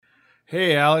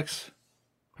Hey, Alex.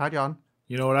 Hi, John.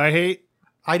 You know what I hate?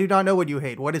 I do not know what you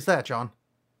hate. What is that, John?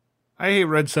 I hate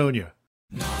Red Sonja.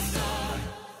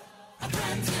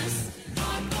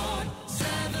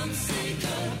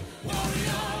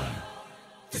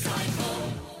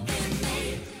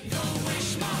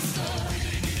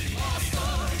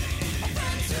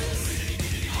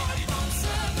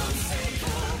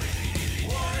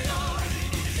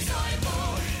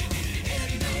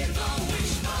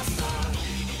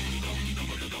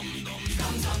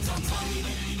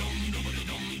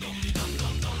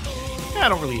 I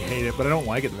don't really hate it, but I don't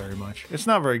like it very much. It's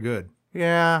not very good.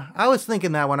 Yeah, I was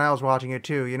thinking that when I was watching it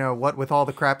too. You know, what with all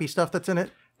the crappy stuff that's in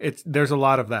it? There's a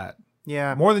lot of that.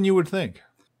 Yeah. More than you would think.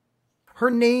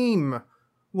 Her name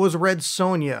was Red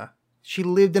Sonja. She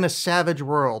lived in a savage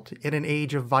world in an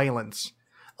age of violence.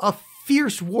 A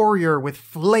fierce warrior with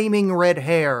flaming red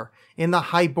hair. In the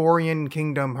Hyborian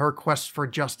kingdom, her quest for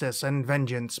justice and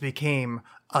vengeance became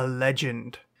a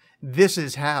legend. This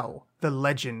is how the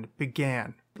legend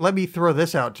began. Let me throw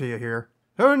this out to you here.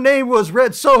 Her name was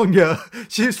Red Sonja.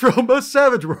 She's from a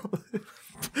savage world.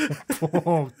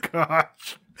 Oh,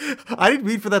 gosh. I didn't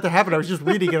mean for that to happen. I was just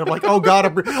reading it. I'm like, oh,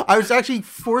 God. I was actually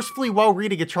forcefully, while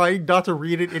reading it, trying not to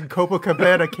read it in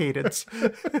Copacabana cadence.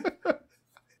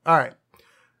 All right.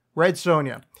 Red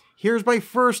Sonja. Here's my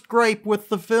first gripe with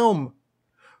the film.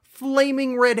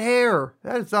 Flaming red hair.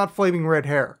 That is not flaming red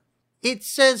hair. It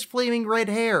says flaming red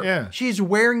hair. Yeah. She's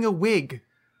wearing a wig.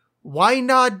 Why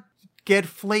not get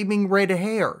flaming red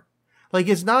hair? Like,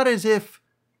 it's not as if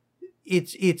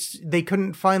it's they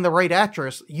couldn't find the right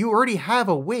actress. You already have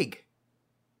a wig.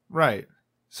 Right.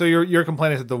 So you're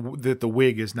complaining that the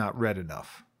wig is not red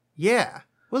enough. Yeah.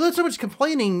 Well, not so much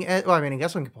complaining. Well, I mean, I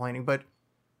guess I'm complaining, but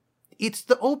it's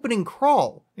the opening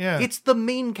crawl. Yeah. It's the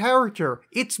main character.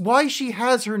 It's why she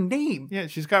has her name. Yeah,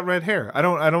 she's got red hair. I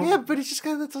don't. Yeah, but it's just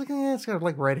got it's got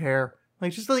like red hair.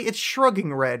 Like, just like, it's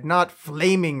shrugging red, not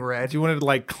flaming red. You wanted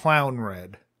like clown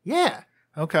red. Yeah.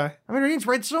 Okay. I mean, her name's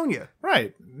Red Sonja.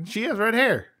 Right. She has red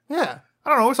hair. Yeah. I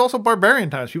don't know. It's also barbarian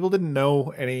times. People didn't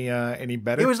know any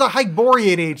better. It was the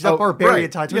Hyborian age, not barbarian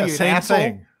right. times. Yeah, You same asshole?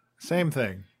 thing. Same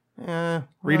thing. Read I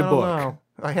a don't book. know.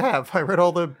 I have. I read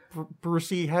all the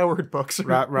Bruce E. Howard books.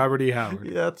 Robert E. Howard.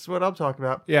 Yeah, that's what I'm talking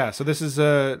about. Yeah. So this is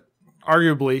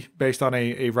arguably based on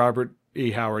a Robert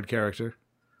E. Howard character.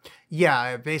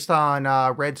 Yeah, based on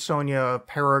Red Sonja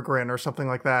Peregrine or something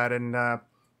like that. And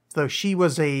though she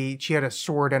had a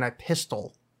sword and a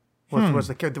pistol, which was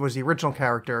the original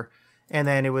character, and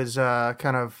then it was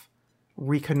kind of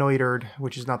reconnoitered,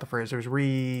 which is not the phrase. It was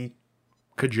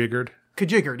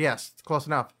Kajiggered, yes, close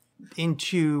enough,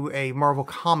 into a Marvel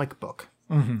comic book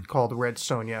called Red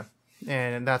Sonja.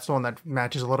 And that's the one that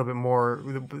matches a little bit more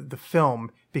the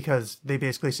film, because they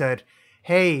basically said,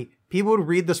 hey, people would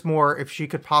read this more if she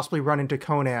could possibly run into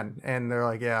Conan. And they're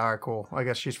like, yeah, all right, cool. I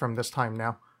guess she's from this time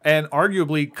now. And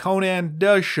arguably, Conan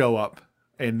does show up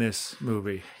in this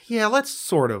movie. Yeah,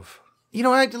 Sort of. You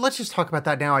know, let's just talk about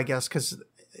that now, I guess, because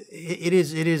it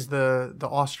is the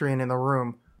Austrian in the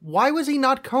room. Why was he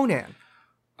not Conan?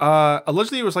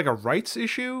 Allegedly, it was like a rights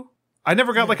issue. I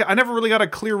never really got a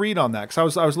clear read on that,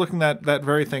 because I was looking that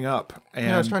very thing up. And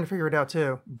Yeah, I was trying to figure it out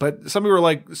too. But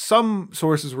some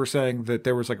sources were saying that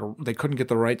there was they couldn't get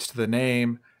the rights to the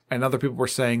name, and other people were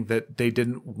saying that they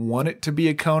didn't want it to be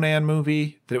a Conan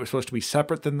movie, that it was supposed to be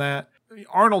separate than that.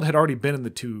 Arnold had already been in the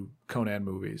 2 Conan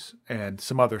movies and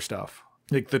some other stuff,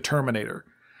 like The Terminator.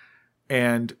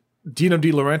 And Dino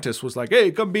De Laurentiis was like,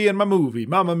 hey, come be in my movie,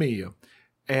 Mamma Mia.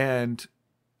 And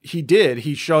he did.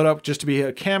 He showed up just to be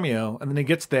a cameo, and then he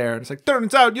gets there, and it's like,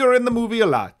 turns out you're in the movie a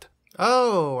lot.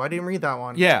 Oh, I didn't read that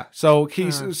one. Yeah. So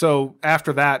so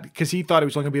after that, because he thought he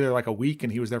was only going to be there like a week,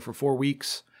 and he was there for 4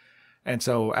 weeks. And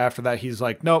so after that, he's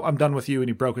like, no, I'm done with you. And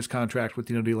he broke his contract with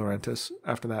Dino De Laurentiis.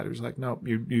 After that, he was like, no,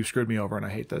 you screwed me over, and I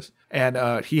hate this.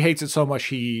 And he hates it so much,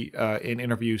 he in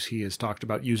interviews, he has talked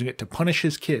about using it to punish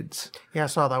his kids. Yeah, I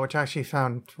saw that, which I actually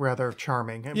found rather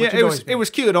charming. Yeah, it was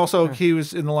cute. Also, he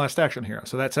was in The Last Action Hero.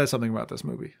 So that says something about this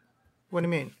movie. What do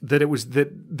you mean? That it was that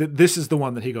this is the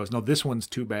one that he goes, no, this one's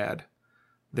too bad.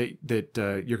 That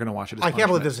you're going to watch it as I can't believe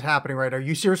punishment. this is happening right now.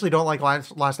 You seriously don't like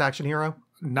Last Action Hero?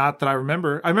 Not that I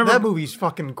remember. I remember That movie's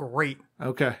fucking great.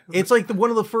 Okay. It's like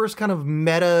one of the first kind of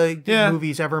meta Yeah.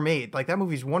 movies ever made. Like, that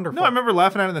movie's wonderful. No, I remember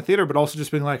laughing at it in the theater, but also just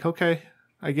being like, okay,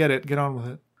 I get it. Get on with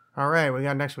it. All right, we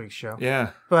got next week's show.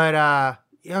 Yeah. But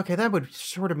yeah, okay, that would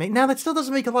sort of make. Now that still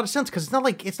doesn't make a lot of sense, because it's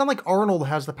not like Arnold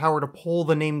has the power to pull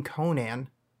the name Conan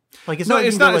Like it's No, not.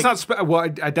 it's you not. can It's go, not. Well,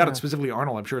 I doubt it's specifically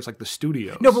Arnold. I'm sure it's like the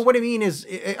studios. No, but what I mean is,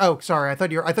 oh, sorry. I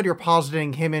thought you're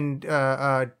positing him and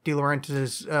De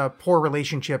Laurentiis' poor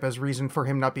relationship as reason for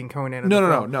him not being Conan.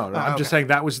 No. I'm just saying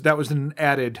that was an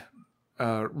added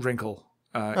wrinkle.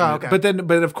 Okay.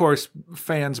 But of course,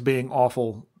 fans being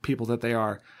awful people that they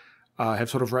are, have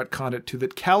sort of retconned it to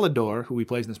that Calidor, who he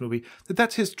plays in this movie,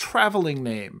 that's his traveling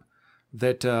name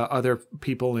that other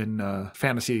people in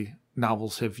fantasy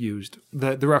novels have used.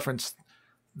 The reference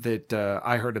that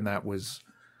I heard in that was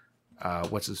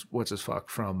what's his fuck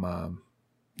from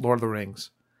Lord of the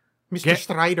Rings, Mr.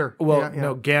 Strider. Well,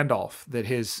 no, Gandalf. That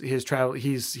his travel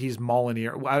he's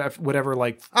Mjolnir, whatever.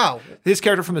 Like his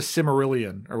character from the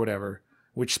Silmarillion or whatever.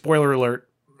 Which, spoiler alert,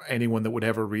 anyone that would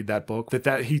ever read that book,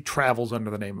 that he travels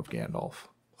under the name of Gandalf.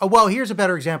 Oh, well, here's a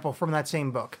better example from that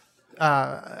same book.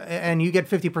 And you get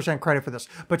 50% credit for this.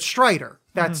 But Strider,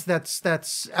 that's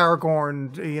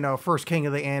Aragorn, first king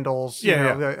of the Andals,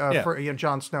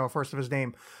 Jon Snow, first of his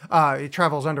name. It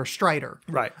travels under Strider.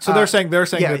 Right. So they're saying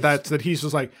that he's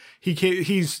just like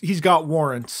he's got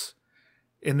warrants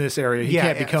in this area. He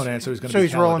can't be Conan, so he's going to be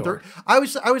Calidor. Rolling through. I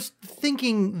was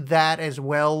thinking that as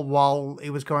well while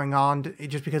it was going on,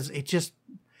 just because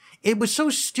it was so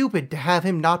stupid to have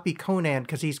him not be Conan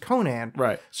because he's Conan.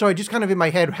 Right. So I just kind of in my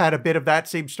head had a bit of that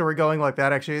same story going, like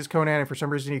that actually is Conan, and for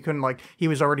some reason he couldn't, he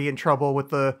was already in trouble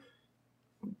with the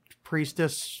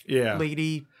priestess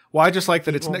lady. Well, I just like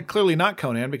that it's clearly not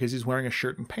Conan because he's wearing a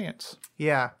shirt and pants.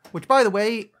 Yeah. Which, by the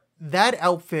way, that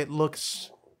outfit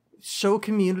looks so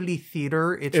community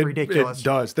theater, it's ridiculous. It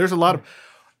does. There's a lot of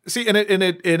and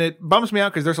it bums me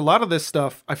out because there's a lot of this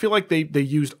stuff. I feel like they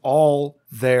used so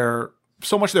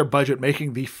much of their budget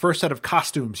making the first set of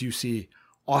costumes you see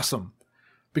awesome,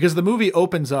 because the movie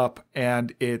opens up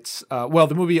and it's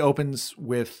the movie opens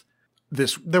with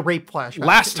the rape flashback.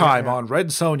 Last time on Red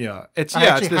Sonja. I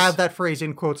actually have that phrase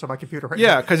in quotes on my computer right now.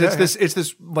 Yeah, because it's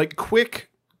this like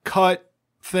quick cut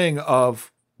thing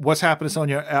of what's happened to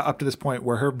Sonja up to this point,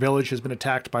 where her village has been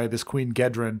attacked by this Queen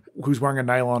Gedren, who's wearing a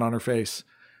nylon on her face,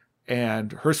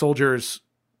 and her soldiers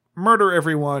murder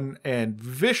everyone and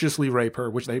viciously rape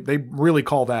her, which they really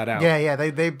call that out. Yeah,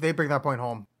 they bring that point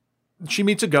home. She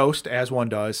meets a ghost, as one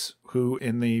does, who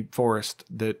in the forest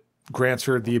that grants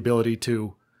her the ability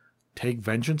to take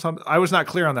vengeance on. I was not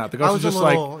clear on that. The ghost was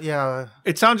just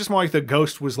it sounds just more like the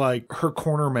ghost was like her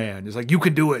corner man. It's like, you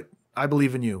can do it. I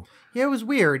believe in you. Yeah, it was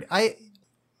weird. I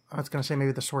was going to say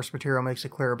maybe the source material makes it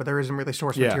clearer, but there isn't really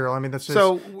source material. I mean, that's just,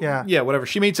 whatever.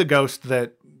 She meets a ghost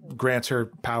that grants her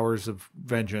powers of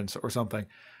vengeance or something,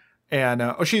 and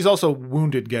she's also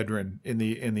wounded Gedren in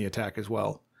the attack as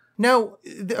well. Now,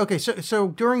 okay, so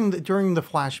during the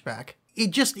flashback,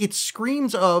 it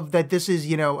screams of that this is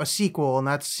a sequel, and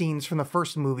that's scenes from the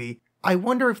first movie. I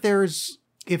wonder if there was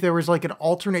like an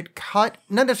alternate cut,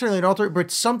 not necessarily an alternate,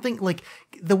 but something like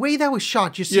the way that was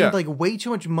shot just seemed like way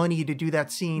too much money to do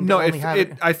that scene. No, I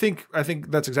think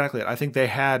that's exactly it. I think they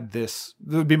had this.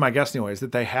 That would be my guess, anyways.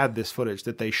 That they had this footage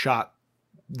that they shot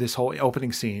this whole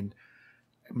opening scene.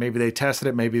 Maybe they tested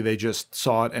it. Maybe they just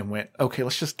saw it and went, "Okay,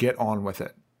 let's just get on with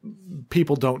it."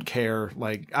 People don't care.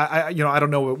 Like I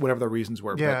don't know whatever the reasons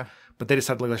were. Yeah. But they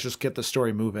decided, let's just get the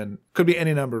story moving. Could be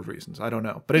any number of reasons. I don't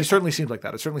know. But it certainly seems like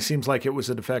that. It certainly seems like it was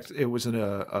a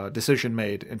decision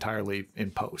made entirely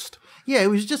in post. Yeah, it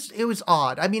was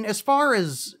odd. I mean,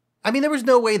 there was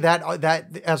no way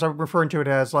that as I'm referring to it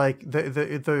as like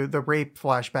the rape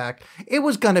flashback, it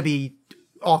was gonna be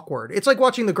awkward. It's like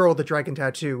watching The Girl with the Dragon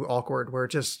Tattoo awkward, where it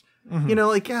just this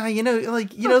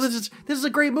is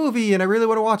a great movie and I really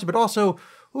want to watch it, but also,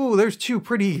 there's two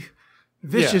pretty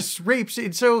vicious rapes.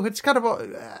 So it's kind of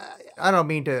I don't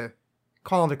mean to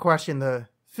call into question the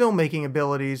filmmaking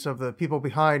abilities of the people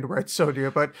behind Red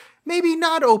Sonja, but maybe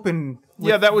not open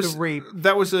with the rape.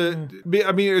 That was I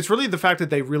mean, it's really the fact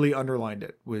that they really underlined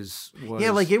it was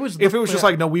like it was. If it was just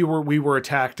like, no, we were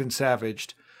attacked and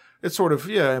savaged, it's sort of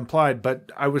implied,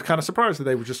 but I was kind of surprised that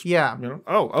they were just oh,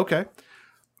 okay.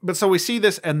 But so we see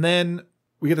this, and then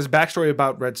we get this backstory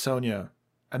about Red Sonja,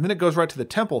 and then it goes right to the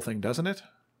temple thing, doesn't it?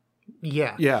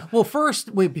 Yeah. Yeah. Well,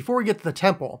 first, before we get to the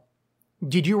temple,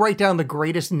 did you write down the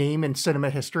greatest name in cinema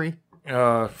history?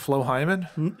 Flo Hyman?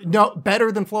 No,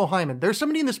 better than Flo Hyman. There's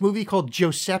somebody in this movie called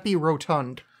Giuseppe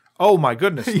Rotund. Oh my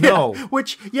goodness, no.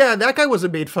 That guy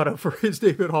wasn't made fun of for his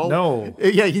name at all. No.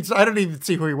 Yeah, I don't even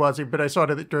see who he was, but I saw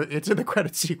it's in the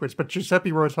credit sequence, but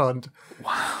Giuseppe Rotund.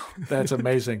 Wow, that's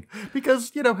amazing.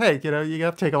 Because, you have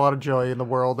to take a lot of joy in the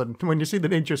world, and when you see the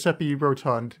name Giuseppe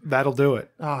Rotund. That'll do it.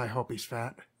 Oh, I hope he's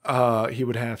fat. He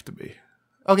would have to be.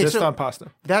 Okay, Just so on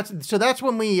pasta. that's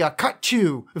when we cut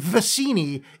to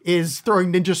Vicini is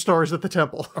throwing ninja stars at the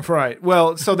temple. Right.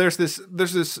 Well, so there's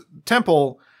this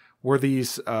temple where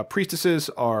these priestesses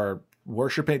are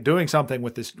worshiping, doing something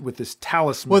with this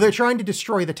talisman. Well, they're trying to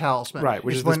destroy the talisman. Right,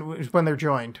 which is is when they're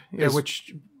joined. Yeah,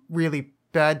 which really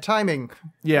bad timing.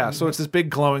 Yeah, so it's this big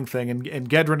glowing thing, and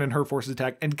Gedren and her forces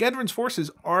attack. And Gedren's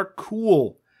forces are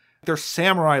cool. They're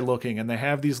samurai looking, and they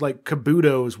have these like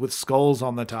kabutos with skulls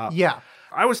on the top. Yeah.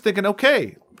 I was thinking,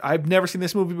 okay, I've never seen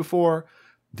this movie before.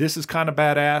 This is kind of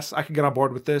badass. I could get on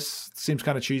board with this. Seems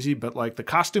kind of cheesy, but like the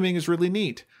costuming is really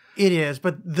neat. It is,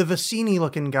 but the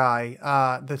Vicini-looking guy,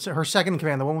 her second in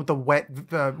command, the one with the wet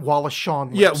Wallace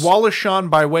Shawn lips. Yeah, Wallace Shawn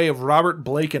by way of Robert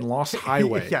Blake in Lost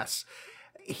Highway. Yes.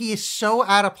 He is so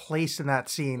out of place in that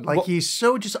scene. Like, he's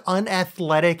so just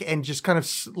unathletic and just kind of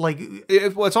like...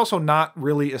 It's also not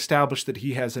really established that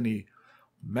he has any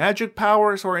magic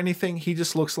powers or anything. He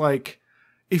just looks like,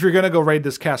 if you're going to go raid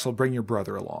this castle, bring your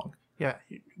brother along. Yeah,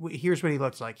 here's what he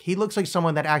looks like. He looks like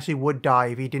someone that actually would die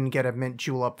if he didn't get a mint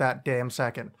julep that damn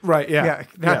second. Right, yeah.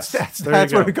 Yeah, that's what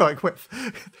I'm going with.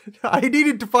 I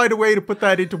needed to find a way to put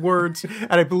that into words,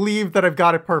 and I believe that I've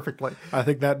got it perfectly. I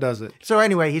think that does it. So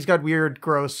anyway, he's got weird,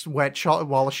 gross, wet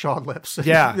Wallace Shawn lips.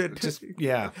 Yeah,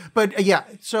 yeah. But yeah,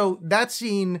 so that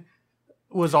scene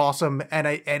was awesome, and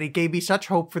it gave me such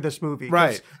hope for this movie.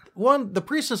 Right. One, the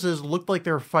priestesses looked like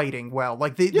they're fighting well.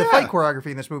 Like the fight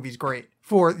choreography in this movie is great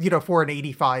for an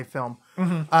 85 film.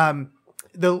 Mm-hmm.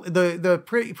 The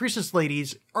priestess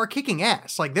ladies are kicking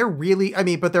ass. Like they're really,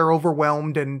 but they're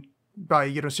overwhelmed and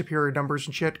by superior numbers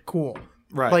and shit. Cool.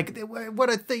 Right. Like what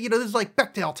a thing. This is like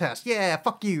Bechdel test. Yeah,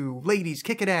 fuck you, ladies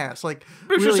kicking ass. Like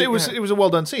it was a well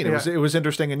done scene. It was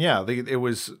interesting, and it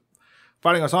was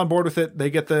fighting us on board with it. They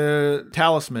get the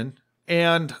talisman,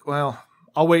 and well,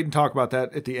 I'll wait and talk about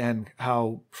that at the end,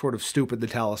 how sort of stupid the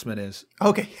talisman is.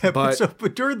 Okay,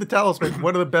 but during the talisman,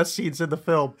 one of the best scenes in the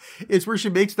film is where she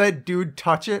makes that dude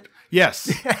touch it.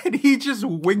 Yes. And he just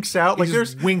winks out. Like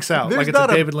there's winks out like it's a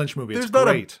David Lynch movie. It's great. There's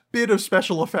not a bit of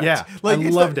special effects. Yeah, I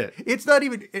loved it. It's not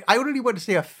even, I don't even want to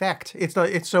say effect. It's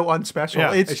so unspecial.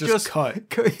 Yeah, it's just cut.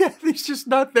 Yeah, it's just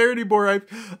not there anymore. I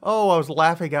was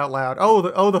laughing out loud.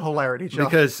 The hilarity, John.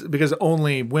 Because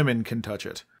only women can touch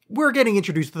it. We're getting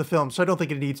introduced to the film, so I don't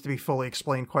think it needs to be fully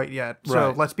explained quite yet.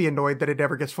 So let's be annoyed that it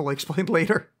never gets fully explained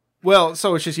later. Well,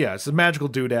 so it's just, it's a magical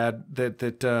doodad that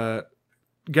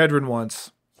Gedren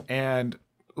wants. And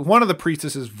one of the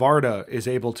priestesses, Varna, is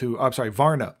able to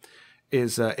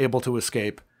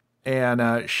escape.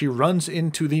 And she runs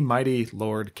into the mighty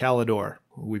Lord Kalidor,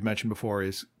 who we've mentioned before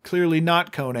is clearly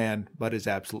not Conan, but is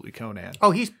absolutely Conan.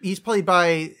 Oh, he's played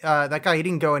by that guy. He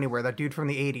didn't go anywhere. That dude from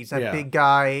the 80s. That big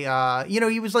guy.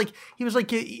 He was like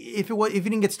if you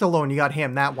didn't get Stallone, you got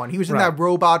him. That one. He was in that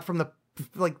robot from the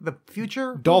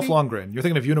future. Dolph Lundgren. You're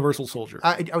thinking of Universal Soldier.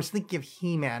 I was thinking of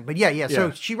He-Man, but yeah.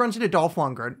 So she runs into Dolph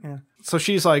Lundgren. Yeah. So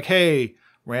she's like, "Hey,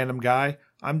 random guy,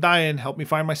 I'm dying. Help me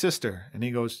find my sister." And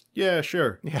he goes, "Yeah,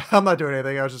 sure." Yeah, I'm not doing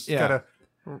anything. I was just kind of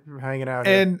hanging out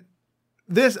here. And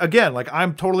this, again, like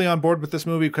I'm totally on board with this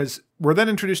movie because we're then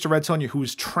introduced to Red Sonja,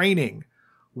 who's training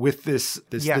with this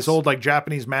old like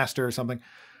Japanese master or something.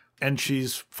 And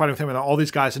she's fighting with him, and all these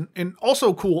guys and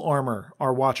also cool armor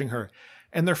are watching her.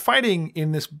 And they're fighting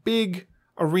in this big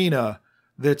arena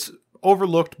that's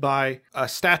overlooked by a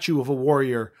statue of a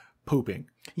warrior pooping.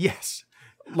 Yes.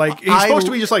 Like he's supposed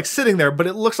to be just like sitting there, but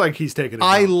it looks like he's taking it.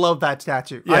 I love that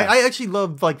statue. Yeah. I actually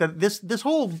love like that. This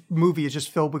whole movie is just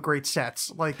filled with great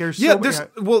sets. Like there's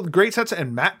great sets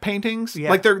and matte paintings. Yeah.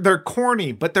 Like they're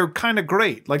corny, but they're kind of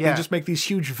great. Like they just make these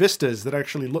huge vistas that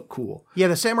actually look cool. Yeah,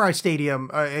 the Samurai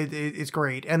Stadium is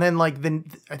great. And then like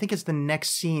I think it's the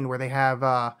next scene where they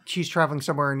have she's traveling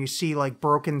somewhere and you see like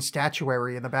broken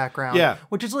statuary in the background. Yeah,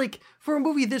 which is like for a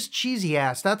movie this cheesy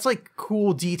ass, that's like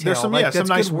cool detail. There's some that's some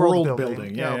nice world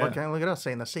building. Yeah. Look at us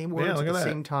saying the same words at the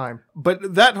same time.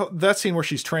 But that scene where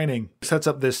she's training sets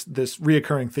up this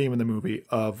reoccurring theme in the movie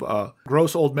of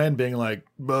gross old men being like,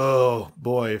 "Oh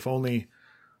boy, if only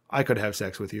I could have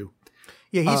sex with you."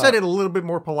 Yeah, he said it a little bit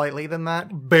more politely than that.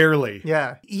 Barely.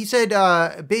 Yeah. He said,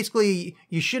 basically,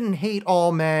 you shouldn't hate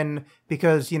all men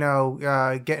because,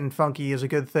 getting funky is a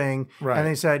good thing. Right. And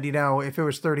they said, if it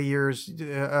was 30 years,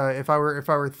 if I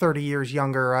were 30 years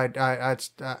younger,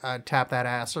 I'd tap that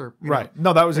ass or. Right.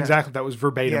 No, that was that was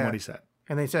verbatim what he said.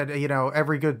 And they said,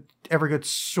 every good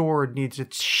sword needs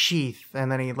its sheath.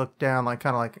 And then he looked down, like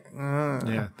kind of like,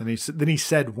 yeah. Then he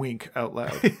said "wink" out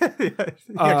loud.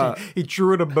 He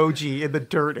drew an emoji in the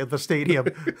dirt at the stadium.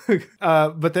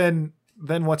 But then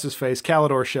then what's his face?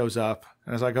 Calidor shows up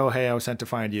and is like, oh, hey, I was sent to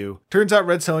find you. Turns out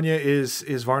Red Sonja is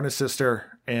Varna's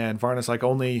sister. And Varna's like,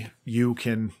 only you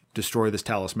can destroy this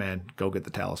talisman. Go get the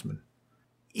talisman.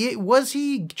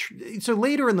 So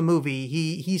later in the movie,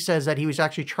 he says that he was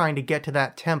actually trying to get to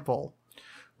that temple.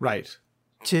 Right.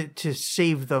 To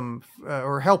save them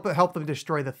or help them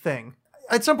destroy the thing.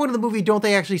 At some point in the movie, don't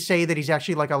they actually say that he's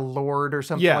actually like a lord or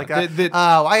something like that?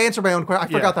 I answered my own question.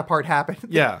 I forgot that part happened.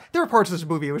 Yeah. There were parts of this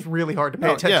movie it was really hard to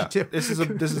pay attention to. This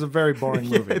is a very boring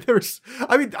movie.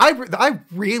 I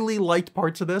really liked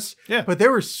parts of this. Yeah. But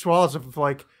there were swaths of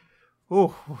like,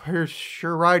 oh,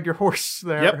 sure ride your horse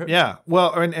there. Yep, yeah.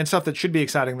 Well, and stuff that should be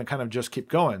exciting that kind of just keep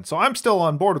going. So I'm still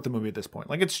on board with the movie at this point.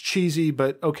 Like, it's cheesy,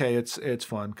 but okay, it's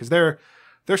fun because they're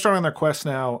starting their quest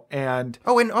now. And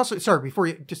and also, sorry, before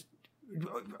you just,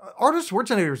 Arnold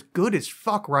Schwarzenegger is good as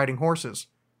fuck riding horses.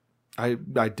 I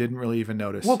didn't really even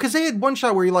notice. Well, because they had one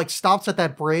shot where he like stops at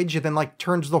that bridge and then like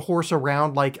turns the horse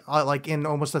around like in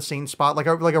almost the same spot, like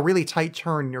a really tight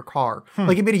turn in your car.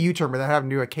 Like he made a U-turn, but that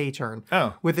happened to do a K-turn.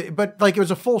 Oh, with it, but like it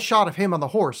was a full shot of him on the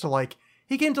horse. So like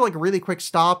he came to like a really quick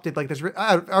stop. Did like this.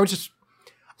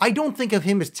 I don't think of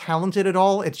him as talented at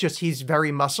all. It's just he's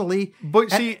very muscly. But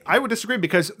see, I would disagree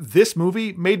because this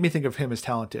movie made me think of him as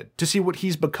talented. To see what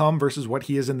he's become versus what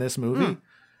he is in this movie.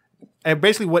 And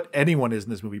basically what anyone is in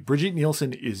this movie. Brigitte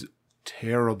Nielsen is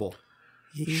terrible.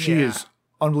 Yeah. She is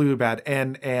unbelievably bad.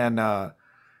 And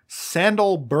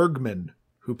Sandal Bergman,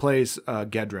 who plays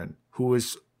Gedren, who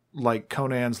is like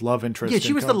Conan's love interest. Yeah,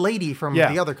 she was the lady from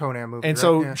the other Conan movie. And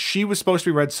so she was supposed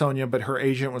to be Red Sonja, but her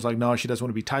agent was like, no, she doesn't want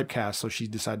to be typecast. So she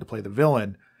decided to play the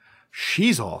villain.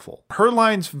 She's awful. Her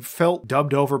lines felt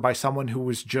dubbed over by someone who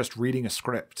was just reading a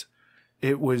script.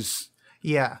 It was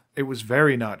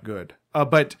very not good.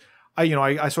 But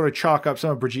I sort of chalk up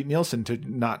some of Brigitte Nielsen to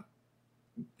not,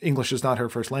 English is not her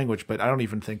first language, but I don't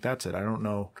even think that's it. I don't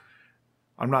know.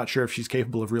 I'm not sure if she's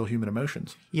capable of real human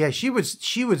emotions. Yeah, she was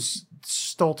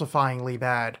stultifyingly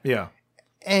bad. Yeah.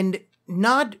 And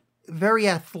not very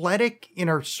athletic in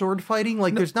her sword fighting.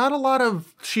 Like, there's not a lot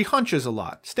of... She hunches a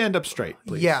lot. Stand up straight,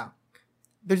 please. Yeah.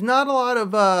 There's not a lot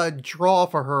of draw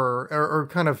for her, or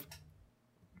kind of...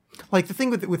 Like, the thing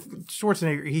with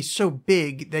Schwarzenegger, he's so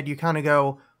big that you kind of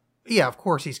go... Yeah, of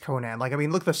course he's Conan. Like, I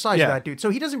mean, look at the size of that dude. So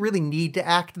he doesn't really need to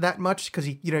act that much because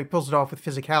he pulls it off with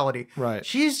physicality. Right.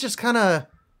 She's just kind of,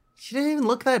 she didn't even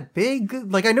look that big.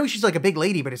 Like, I know she's like a big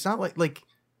lady, but it's not like.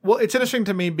 Well, it's interesting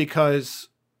to me because,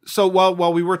 so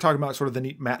while we were talking about sort of the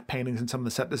neat matte paintings and some of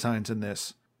the set designs in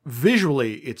this,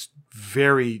 visually it's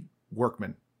very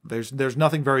workman. There's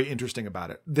nothing very interesting about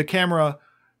it. The camera,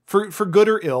 for good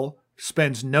or ill,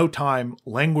 spends no time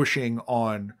languishing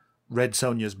on Red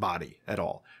Sonja's body at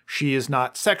all. She is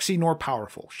not sexy nor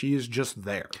powerful. She is just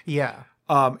there. Yeah.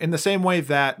 In the same way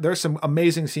that there's some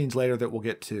amazing scenes later that we'll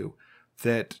get to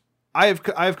that I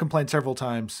have complained several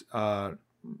times,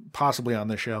 possibly on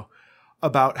this show,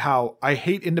 about how I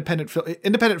hate independent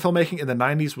filmmaking in the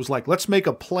 90s was like, let's make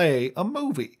a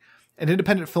movie. And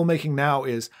independent filmmaking now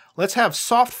is, let's have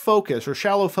soft focus or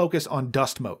shallow focus on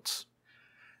dust motes.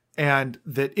 And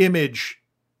that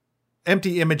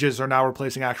empty images are now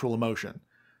replacing actual emotion.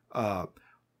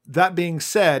 That being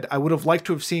said, I would have liked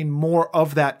to have seen more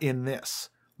of that in this.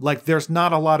 Like, there's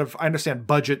not a lot of, I understand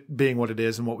budget being what it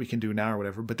is and what we can do now or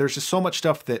whatever, but there's just so much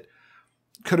stuff that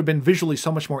could have been visually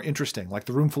so much more interesting. Like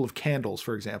the room full of candles,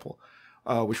 for example,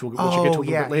 which we'll get to a little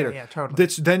bit later. Yeah, totally.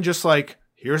 That's then just like,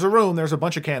 here's a room, there's a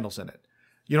bunch of candles in it.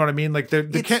 You know what I mean? Like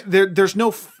there's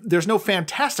no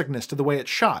fantasticness to the way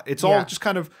it's shot. It's all just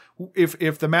kind of,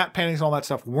 if the matte paintings and all that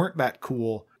stuff weren't that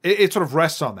cool, it sort of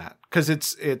rests on that because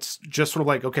it's just sort of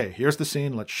like, okay, here's the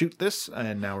scene, let's shoot this,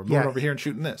 and now we're moving over here and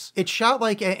shooting this. It's shot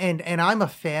like, and I'm a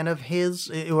fan of his,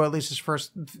 or at least his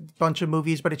first bunch of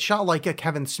movies, but it's shot like a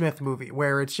Kevin Smith movie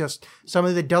where it's just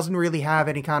something that doesn't really have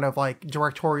any kind of like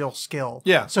directorial skill.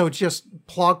 Yeah. So it's just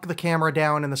plug the camera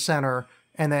down in the center.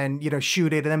 And then,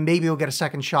 shoot it, and then maybe we'll get a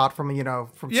second shot from stage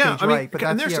right. But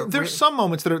and there's some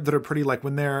moments that are pretty, like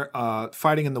when they're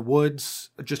fighting in the woods,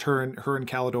 just her and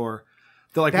Calidor.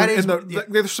 They're like,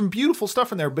 there's some beautiful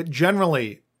stuff in there, but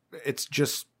generally it's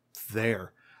just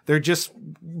there. They're just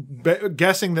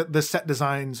guessing that the set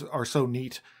designs are so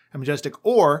neat and majestic,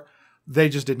 or they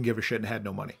just didn't give a shit and had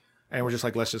no money. And we're just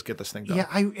like, let's just get this thing done. Yeah,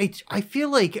 I feel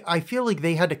like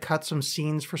they had to cut some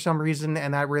scenes for some reason,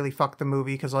 and that really fucked the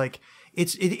movie because like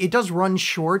it does run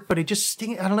short, but it just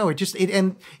I don't know.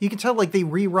 And you can tell like they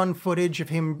rerun footage of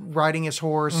him riding his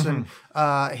horse and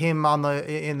him on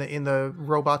in the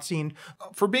robot scene.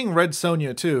 For being Red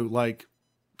Sonja too, like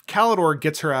Calidor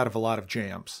gets her out of a lot of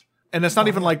jams. And it's not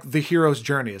even like the hero's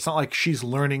journey. It's not like she's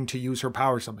learning to use her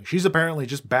power or something. She's apparently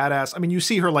just badass. I mean, you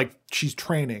see her like she's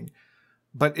training,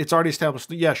 but it's already established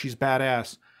that, yeah, she's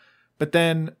badass. But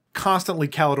then constantly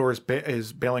Calidor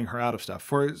is bailing her out of stuff.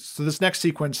 So this next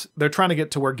sequence, they're trying to get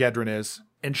to where Gedren is,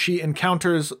 and she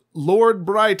encounters Lord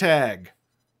Brightag,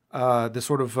 the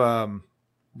sort of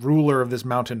ruler of this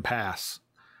mountain pass.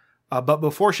 But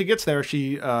before she gets there,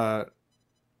 she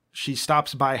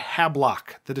stops by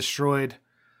Hablock, the destroyed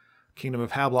kingdom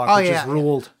of Hablock, which is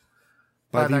ruled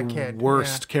by the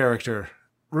worst character,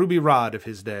 Ruby Rhod of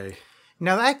his day.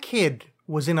 Now that kid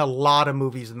was in a lot of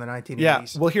movies in the 1980s. Yeah,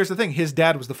 well, here's the thing. His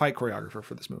dad was the fight choreographer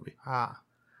for this movie. Ah.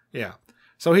 Yeah.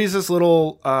 So he's this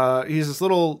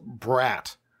little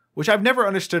brat, which I've never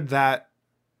understood that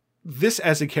this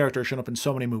as a character shown up in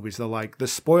so many movies. They're like the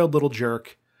spoiled little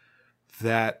jerk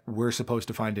that we're supposed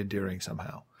to find endearing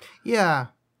somehow. Yeah.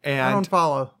 And I don't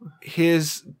follow.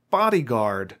 His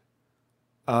bodyguard,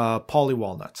 Paulie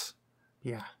Walnuts.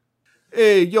 Yeah.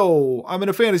 Hey, yo, I'm in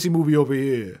a fantasy movie over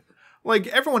here. Like,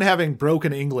 everyone having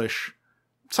broken English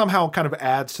somehow kind of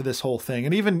adds to this whole thing.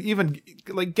 And even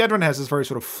like Gedren has this very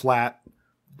sort of flat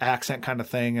accent kind of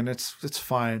thing, and it's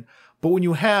fine. But when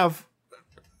you have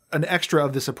an extra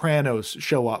of The Sopranos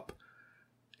show up,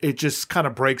 it just kind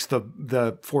of breaks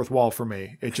the fourth wall for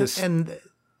me. It just and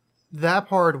that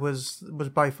part was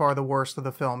by far the worst of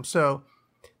the film. So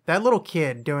that little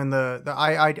kid doing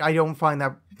I don't find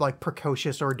that like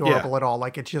precocious or adorable at all.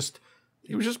 Like it's just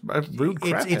he was just a rude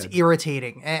craphead. It's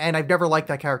irritating, and I've never liked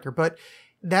that character. But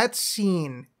that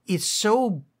scene is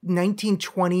so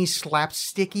 1920s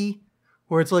slapsticky,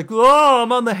 where it's like, oh,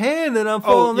 I'm on the hand and I'm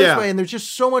falling this way, and there's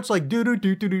just so much like do,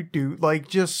 like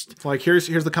just it's like here's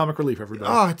the comic relief,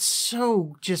 everybody. Oh, it's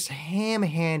so just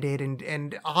ham-handed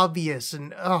and obvious,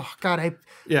 and oh god,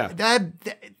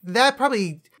 that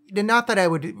probably. Not that I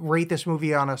would rate this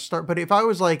movie on a star, but if I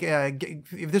was like,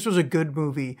 if this was a good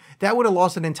movie, that would have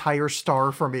lost an entire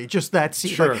star for me. Just that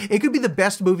scene. Sure. Like, it could be the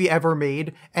best movie ever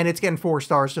made, and it's getting 4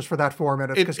 stars just for that 4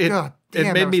 minutes. Because God damn,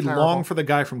 it made me terrible. long for the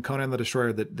guy from Conan the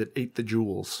Destroyer that ate the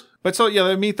jewels. But so yeah,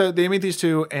 they meet these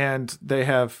two, and they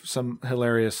have some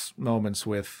hilarious moments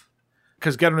with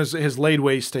because Gedren has laid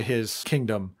waste to his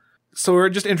kingdom. So we're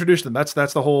just introduced them. That's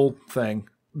the whole thing.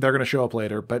 They're going to show up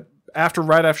later, but.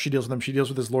 Right after she deals with them, she deals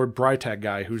with this Lord Brightag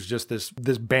guy who's just this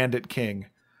bandit king.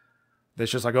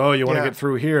 That's just like, oh, you want to get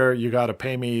through here, you got to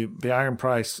pay me the iron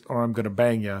price, or I'm going to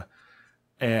bang you.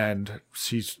 And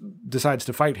she decides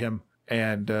to fight him,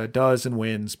 and does and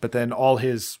wins. But then all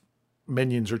his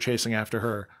minions are chasing after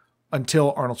her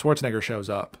until Arnold Schwarzenegger shows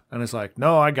up, and is like,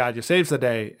 no, I got you, saves the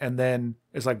day. And then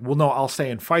it's like, well, no, I'll stay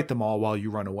and fight them all while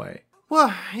you run away.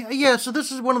 Well, yeah. So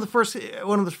this is one of the first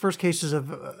cases of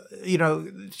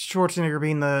Schwarzenegger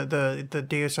being the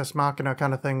Deus Ex Machina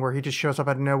kind of thing, where he just shows up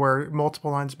out of nowhere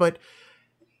multiple times. But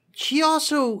she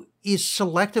also is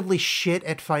selectively shit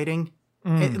at fighting.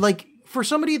 Like for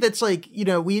somebody that's like,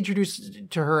 we introduced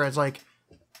to her as like,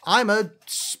 I'm a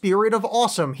spirit of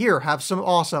awesome. Here, have some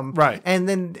awesome. Right. And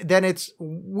then it's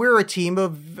we're a team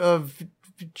of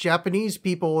Japanese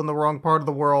people in the wrong part of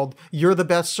the world. You're the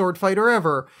best sword fighter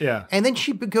ever. Yeah. And then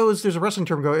she goes, there's a wrestling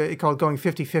term called going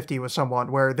 50-50 with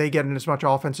someone, where they get in as much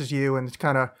offense as you, and it's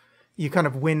you kind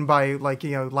of win by like,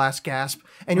 last gasp.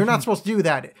 And you're not supposed to do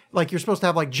that. Like, you're supposed to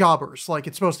have like jobbers. Like,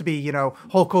 it's supposed to be,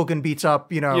 Hulk Hogan beats up,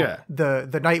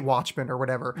 the Night Watchman or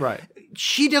whatever. Right.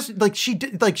 She doesn't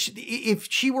if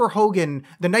she were Hogan,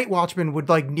 the Night Watchman would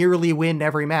like nearly win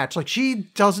every match. Like, she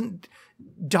doesn't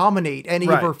dominate any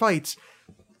of her fights,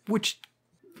 which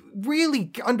really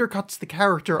undercuts the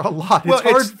character a lot. Well,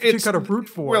 it's hard to kind of root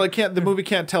for. Well, the movie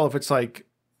can't tell if it's like,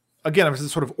 again, if it's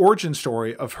this sort of origin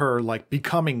story of her like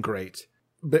becoming great,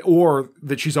 or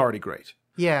that she's already great.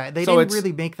 Yeah, they didn't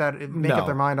really make up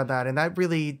their mind on that, and that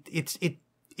really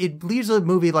it leaves the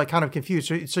movie like kind of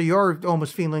confused. So you're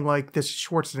almost feeling like this is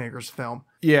Schwarzenegger's film.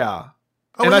 Yeah.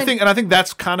 And I think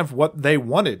that's kind of what they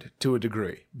wanted to a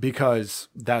degree, because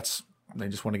they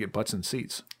just want to get butts in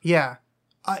seats. Yeah.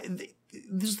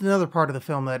 This is another part of the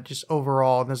film that just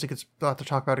overall, and as it gets about to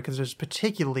talk about it because it's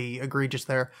particularly egregious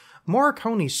there,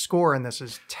 Morricone's score in this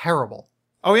is terrible.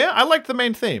 Oh yeah, I liked the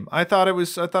main theme. I thought it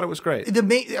was great.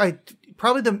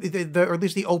 Probably the or at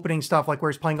least the opening stuff, like where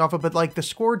he's playing off of, but like the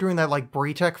score during that like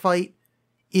Braytek fight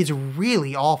is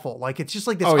really awful. Like it's just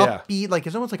like this upbeat, like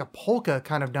it's almost like a polka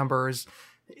kind of number. Is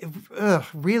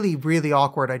really, really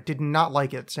awkward. I did not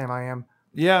like it, Sam. I am.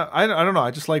 Yeah, I don't know.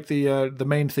 I just like the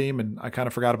main theme, and I kind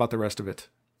of forgot about the rest of it.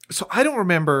 So I don't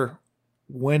remember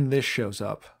when this shows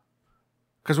up,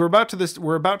 because we're about to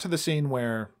the scene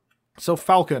where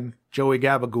Falcon, Joey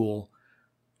Gabagool,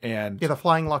 and the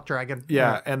flying luck dragon,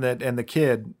 and the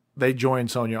kid they join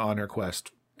Sonya on her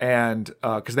quest, and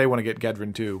because they want to get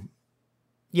Gedrin too.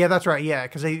 Yeah, that's right. Yeah,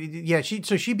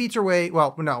 because she beats her way.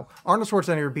 Well, no, Arnold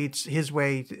Schwarzenegger beats his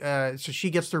way. So she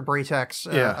gets through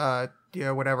Bratex.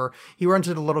 Whatever. He runs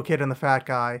into the little kid and the fat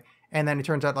guy, and then it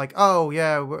turns out like, oh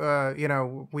yeah,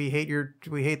 we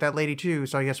hate that lady too.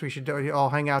 So I guess we should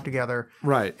all hang out together.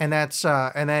 Right. And that's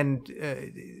and then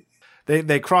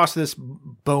they cross this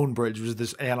bone bridge, which is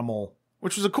this animal,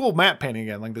 which was a cool matte painting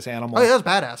again, like this animal. Oh, yeah, that's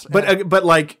badass. But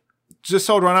like. Just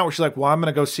so run out where she's like, well, I'm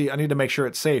going to go see, I need to make sure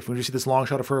it's safe. We just see this long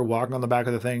shot of her walking on the back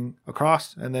of the thing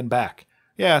across and then back.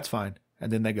 Yeah, it's fine. And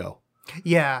then they go.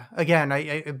 Yeah. Again,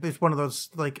 it's one of those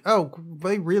like, oh,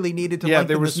 they really needed to. Yeah,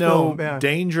 there was no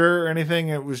danger or anything.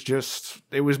 It was just,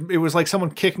 it was like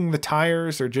someone kicking the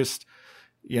tires or just,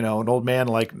 an old man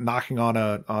like knocking on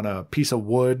a piece of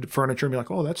wood furniture and be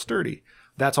like, oh, that's sturdy.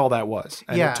 That's all that was.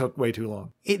 And it took way too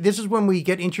long. This is when we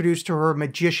get introduced to her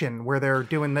magician where they're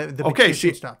doing the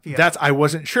magician stuff. Yeah. I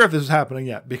wasn't sure if this was happening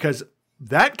yet because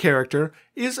that character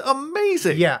is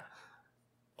amazing. Yeah.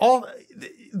 All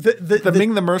the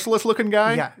Ming the Merciless looking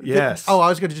guy? Yeah. Yes. I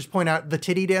was going to just point out the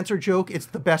titty dancer joke. It's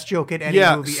the best joke in any movie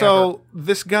ever. So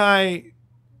this guy,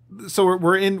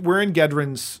 we're in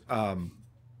Gedrin's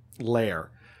lair.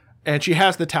 And she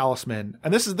has the talisman.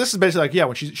 And this is basically like,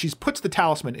 when she puts the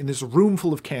talisman in this room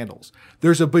full of candles.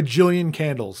 There's a bajillion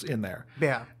candles in there.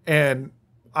 Yeah. And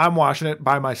I'm watching it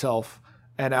by myself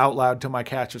and out loud to my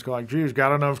cat just going, geez,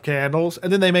 got enough candles?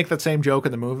 And then they make that same joke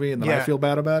in the movie and then I feel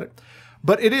bad about it.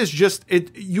 But it is just,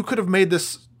 you could have made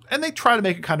this, and they try to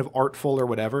make it kind of artful or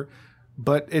whatever,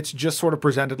 but it's just sort of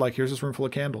presented like, here's this room full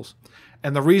of candles.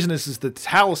 And the reason is the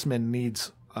talisman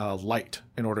needs light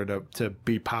in order to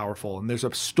be powerful. And there's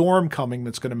a storm coming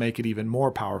that's going to make it even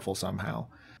more powerful somehow.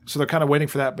 So they're kind of waiting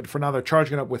for that. But for now, they're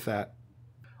charging it up with that.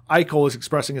 Eichel is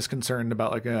expressing his concern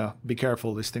about like, be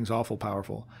careful. This thing's awful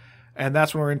powerful. And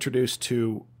that's when we're introduced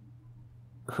to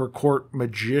her court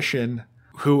magician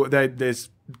who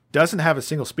doesn't have a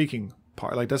single speaking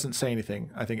part, like doesn't say anything,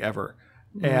 I think, ever.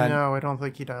 And no, I don't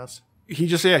think he does. He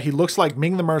just, he looks like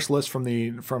Ming the Merciless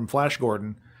from Flash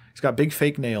Gordon. He's got big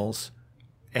fake nails.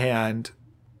 And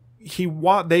she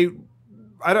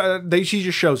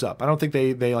just shows up. I don't think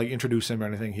they like introduce him or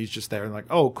anything. He's just there and like,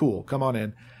 oh, cool, come on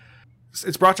in.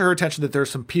 It's brought to her attention that there's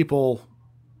some people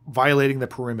violating the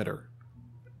perimeter.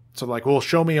 So like, well,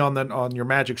 show me on your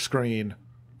magic screen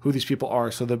who these people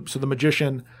are. So the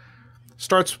magician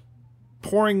starts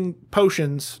pouring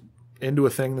potions into a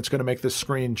thing that's going to make this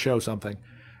screen show something,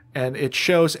 and it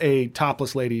shows a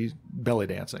topless lady belly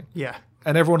dancing. Yeah,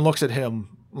 and everyone looks at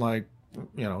him like.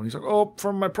 He's like, oh,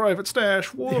 from my private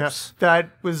stash. Whoops. Yeah, that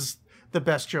was the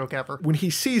best joke ever. When he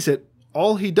sees it,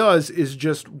 all he does is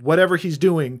just whatever he's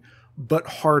doing, but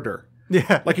harder.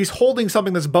 Yeah. Like he's holding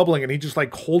something that's bubbling and he just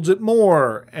like holds it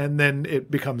more and then it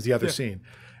becomes the other scene.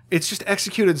 It's just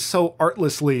executed so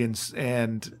artlessly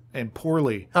and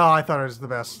poorly. Oh, I thought it was the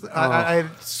best.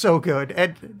 So good.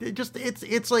 And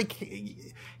it's like,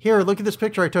 here, look at this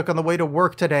picture I took on the way to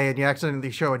work today, and you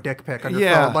accidentally show a dick pic on your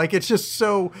phone. Like it's just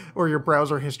so, or your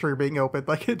browser history being opened.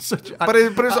 Like it's such. But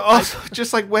it's also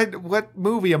just like what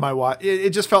movie am I watching? It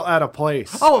just felt out of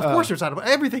place. Oh, of course, it's out of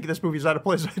everything in this movie is out of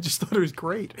place. I just thought it was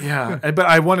great. Yeah, but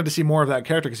I wanted to see more of that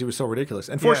character because he was so ridiculous.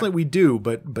 Unfortunately, we do,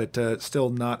 but still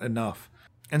not enough.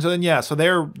 And so then, so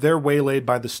they're waylaid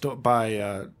by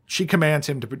she commands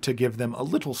him to give them a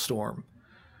little storm.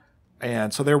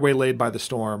 And so they're waylaid by the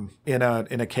storm in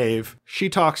a cave. She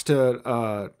talks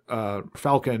to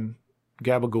Falcon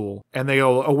Gabagool, and they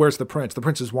go, oh, where's the prince? The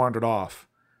prince has wandered off.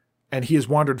 And he has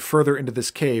wandered further into this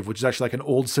cave, which is actually like an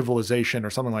old civilization or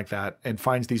something like that, and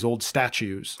finds these old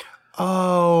statues.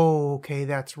 Oh, okay,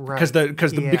 that's right.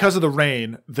 Because of the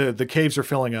rain, the caves are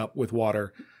filling up with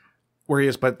water. Where he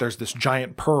is, but there's this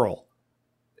giant pearl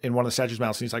in one of the statues'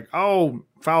 mouths. And he's like, oh,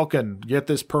 Falcon, get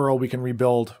this pearl. We can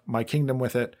rebuild my kingdom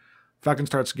with it. Falcon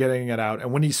starts getting it out.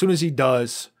 And as soon as he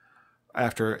does,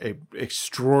 after an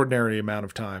extraordinary amount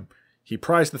of time, he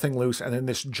pries the thing loose, and then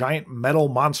this giant metal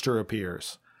monster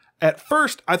appears. At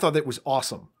first, I thought that was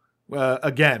awesome.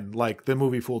 Again, like the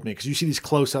movie fooled me because you see these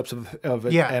close-ups of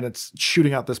it, and it's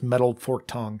shooting out this metal forked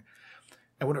tongue.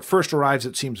 And when it first arrives,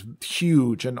 it seems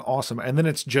huge and awesome. And then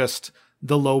it's just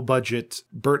the low-budget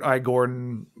Burt I.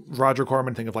 Gordon, Roger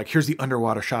Corman thing of like, here's the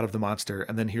underwater shot of the monster,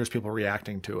 and then here's people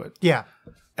reacting to it. Yeah.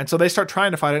 And so they start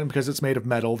trying to fight it, and because it's made of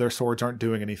metal, their swords aren't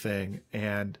doing anything.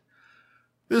 And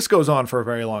this goes on for a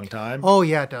very long time. Oh,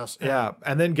 yeah, it does. Yeah.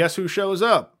 And then guess who shows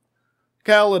up?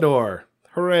 Calidor.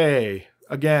 Hooray.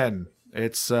 Again,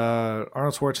 it's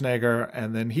Arnold Schwarzenegger,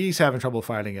 and then he's having trouble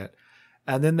fighting it.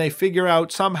 And then they figure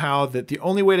out somehow that the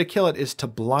only way to kill it is to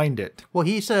blind it. Well,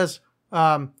 he says,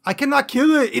 I cannot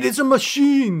kill it. It is a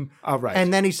machine. Oh, right.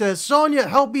 And then he says, Sonya,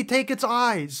 help me take its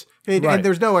eyes. And Right.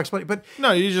 there's no explanation. But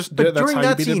No, you just but that's during how you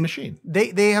that beat a scene, machine.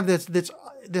 they have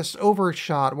this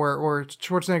overshot where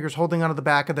Schwarzenegger's holding onto the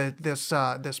back of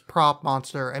this prop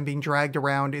monster and being dragged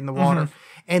around in the water.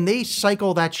 And they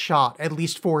cycle that shot at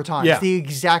least 4 times. Yeah. The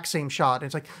exact same shot.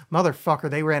 It's like, motherfucker,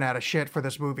 they ran out of shit for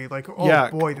this movie. Like, oh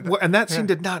boy. Did and that scene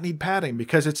did not need padding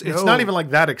because it's No. not even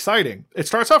like that exciting. It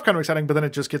starts off kind of exciting, but then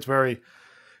it just gets very,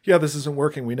 this isn't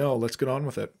working. We know. Let's get on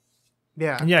with it.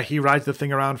 Yeah. And he rides the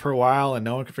thing around for a while, and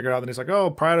no one can figure it out. Then he's like,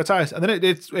 "Oh, pry out its eyes," and then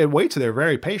it waits there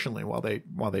very patiently while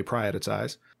they pry at its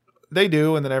eyes. They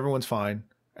do, and then everyone's fine,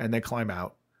 and they climb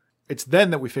out. It's then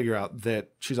that we figure out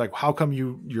that she's like, "How come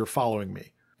you're following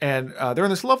me?" And they're in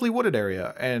this lovely wooded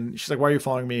area, and she's like, "Why are you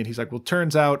following me?" And he's like, "Well,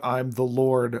 turns out I'm the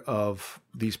lord of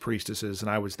these priestesses,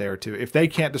 and I was there too. If they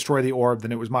can't destroy the orb,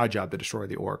 then it was my job to destroy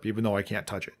the orb, even though I can't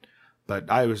touch it. But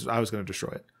I was going to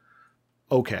destroy it."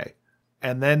 Okay.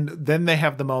 And then they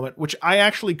have the moment, which I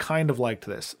actually kind of liked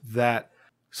this, that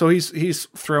so he's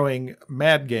throwing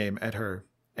mad game at her,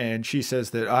 and she says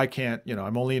that I can't,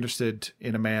 I'm only interested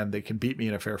in a man that can beat me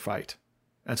in a fair fight.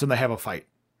 And so they have a fight.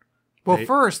 Well,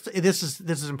 first, this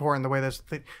is important the way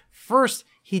first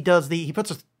he puts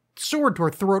a sword to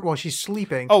her throat while she's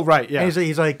sleeping. Oh, right, yeah. And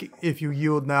he's like, if you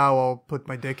yield now, I'll put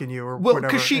my dick in you or Well,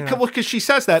 whatever. because she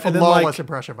says that, and then Flawless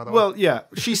impression, by the way. Well, yeah,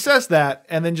 she says that,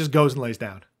 and then just goes and lays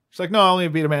down. She's like, "No, I only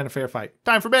beat a man in a fair fight.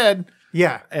 Time for bed."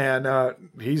 Yeah. And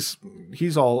he's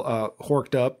all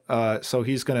horked up. So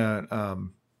he's gonna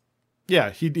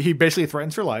he basically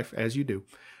threatens her life, as you do.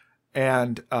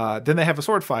 And then they have a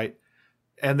sword fight,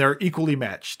 and they're equally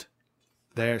matched.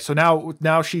 So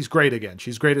now she's great again.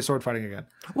 She's great at sword fighting again.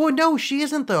 Well, no, she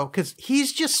isn't, though, because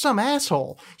he's just some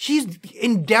asshole. She's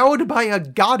endowed by a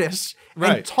goddess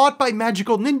Right. and taught by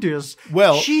magical ninjas.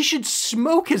 Well, she should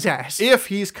smoke his ass. If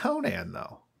he's Conan,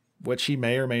 though, which he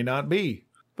may or may not be.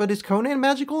 But is Conan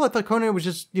magical? I thought Conan was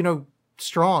just,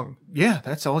 strong. Yeah,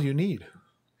 that's all you need.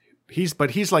 He's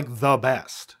like the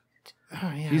best.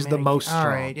 Oh, yeah, He's the most strong.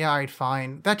 All right,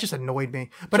 fine. That just annoyed me.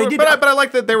 But Sure, I did. But I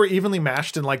like that they were evenly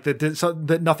matched and like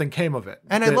that nothing came of it.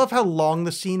 And I love how long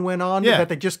the scene went on. Yeah. That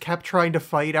they just kept trying to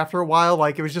fight after a while.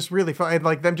 Like, it was just really fun.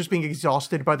 Like, them just being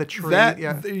exhausted by the tree.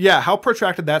 How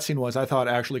protracted that scene was, I thought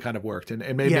actually kind of worked. And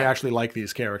it made me actually like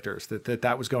these characters,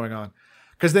 that was going on.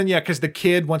 Because the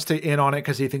kid wants to in on it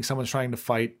because he thinks someone's trying to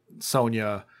fight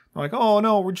Sonya. I'm like, "Oh,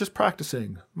 no, we're just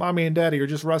practicing. Mommy and Daddy are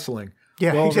just wrestling."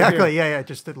 Yeah, Well, exactly. Yeah.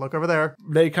 Just look over there.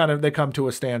 They come to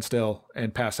a standstill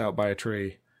and pass out by a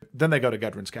tree. Then they go to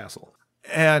Gudrun's castle.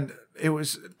 And it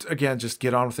was, again, just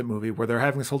get on with it movie where they're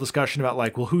having this whole discussion about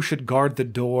like, well, who should guard the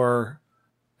door?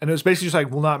 And it was basically just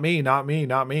like, well, not me, not me,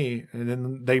 not me. And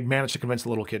then they managed to convince the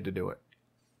little kid to do it.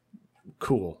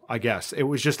 Cool, I guess. It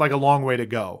was just like a long way to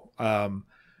go.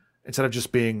 Instead of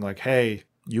just being like, "Hey,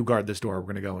 you guard this door. We're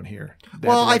going to go in here."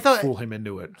 I thought fool him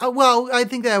into it. I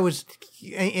think that was,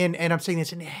 and I'm saying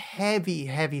this in heavy,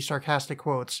 heavy sarcastic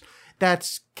quotes.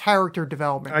 That's character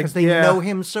development because they know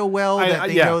him so well that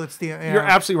they know that's the. You're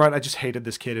absolutely right. I just hated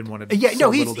this kid and wanted little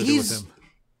to do with him.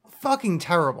 Fucking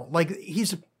terrible. Like,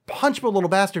 he's a punchable little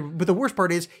bastard. But the worst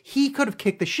part is he could have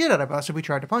kicked the shit out of us if we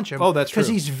tried to punch him. Oh, that's true. Because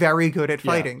he's very good at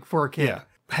fighting for a kid. Yeah.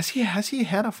 Has he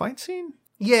had a fight scene?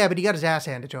 Yeah, but he got his ass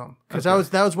handed to him because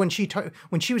that was when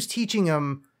she was teaching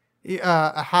him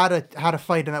how to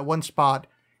fight in that one spot.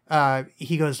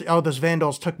 He goes, "Oh, those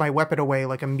vandals took my weapon away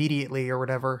like immediately or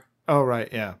whatever." Oh, right,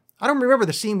 yeah. I don't remember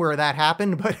the scene where that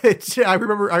happened, but I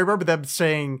remember them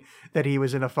saying that he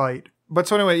was in a fight. But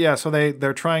so anyway, yeah. So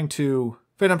they're trying to.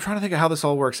 But I'm trying to think of how this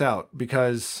all works out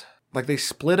because like they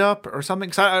split up or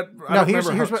something.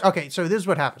 Here's what. Okay, so this is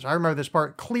what happens. I remember this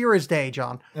part clear as day,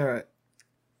 John. All right.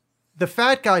 The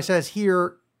fat guy says,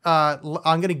 "Here, I'm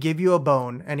going to give you a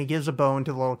bone," and he gives a bone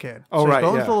to the little kid. Oh, so right,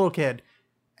 bone's the little kid,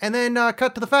 and then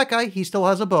cut to the fat guy. He still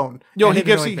has a bone. He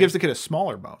gives the kid a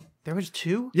smaller bone. There was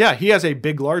 2. Yeah, he has a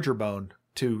big, larger bone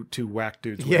to whack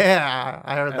dudes with. Yeah,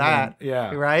 I heard that.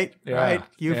 Then, right.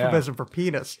 Euphemism for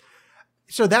penis.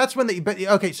 So that's when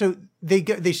so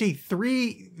they see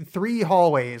three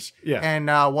hallways. Yeah. And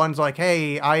one's like,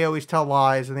 "Hey, I always tell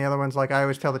lies," and the other one's like, "I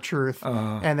always tell the truth."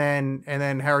 And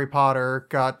then Harry Potter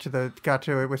got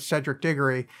to it with Cedric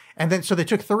Diggory, and then so they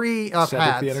took 3 paths.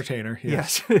 Cedric the Entertainer.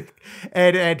 Yes.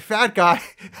 and fat guy,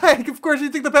 of course, he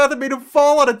took the path that made him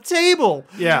fall on a table.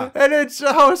 Yeah. And it's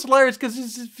hilarious because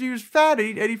he was fat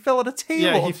and he fell on a table.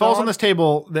 Yeah, he falls on this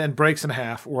table, then breaks in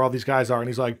half where all these guys are, and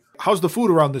he's like, "How's the food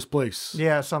around this place?"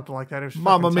 Yeah, something like that. It was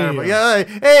Mamma terrible. mia. Yeah,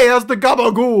 hey, how's the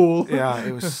gabagool? Yeah,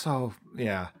 it was so,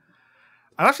 yeah.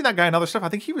 I've seen that guy in other stuff. I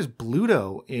think he was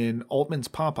Bluto in Altman's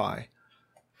Popeye.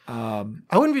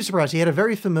 I wouldn't be surprised. He had a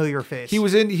very familiar face. He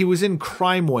was in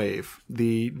Crime Wave,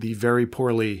 the very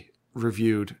poorly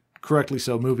reviewed, correctly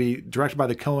so, movie directed by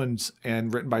the Coens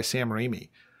and written by Sam Raimi.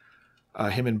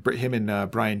 Him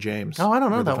and Brian James. Oh, I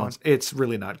don't know that one. It's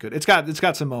really not good. It's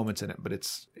got some moments in it, but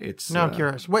it's. Now I'm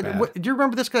curious. What do you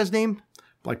remember this guy's name?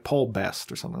 Like Paul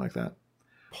Best or something like that.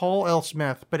 Paul L.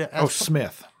 Smith, but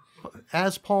Smith.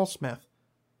 As Paul Smith.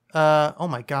 Oh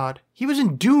my God, he was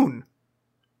in Dune.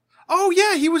 Oh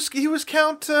yeah, he was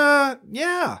Count.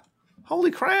 Yeah,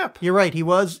 holy crap! You're right. He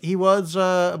was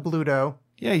Bluto.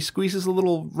 Yeah, he squeezes a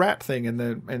little rat thing in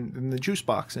the juice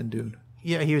box in Dune.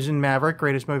 Yeah, he was in Maverick,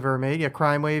 greatest movie ever made. Yeah,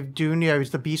 Crime Wave, Dune. Yeah, he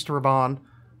was the Beast Raban.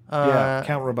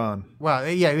 Count Raban. Wow.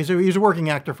 Yeah, he was a working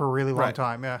actor for a really long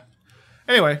time. Yeah.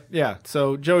 Anyway, yeah.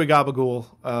 So Joey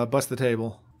Gabagool busts the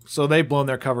table. So they've blown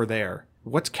their cover there.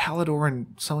 What's Calidor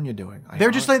and Sonya doing? They're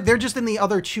just in the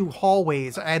other two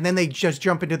hallways, and then they just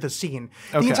jump into the scene.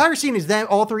 Okay. The entire scene is them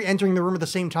all three entering the room at the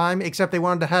same time, except they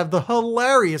wanted to have the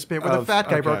hilarious bit where the fat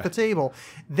guy broke the table.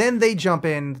 Then they jump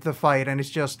in the fight, and it's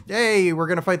just, hey, we're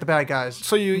gonna fight the bad guys.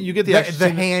 So you get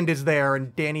the hand is there,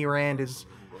 and Danny Rand is.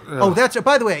 Oh, that's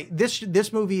by the way.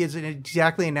 This movie is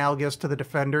exactly analogous to The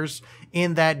Defenders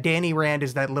in that Danny Rand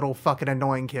is that little fucking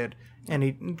annoying kid, and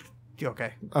he.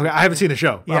 Okay, I haven't seen the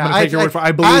show. Yeah, I'm going to take your word for it.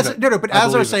 I believe it. No, but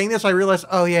as I was saying this, I realized,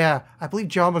 oh yeah, I believe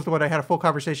John was the one I had a full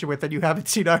conversation with, and you haven't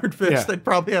seen Iron Fist, and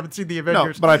probably haven't seen The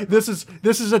Avengers. No, but this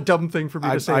is a dumb thing for me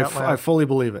to say out loud. I fully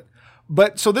believe it.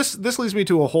 But so this leads me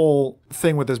to a whole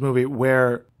thing with this movie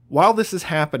where while this is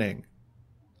happening,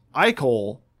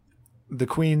 Eichel, the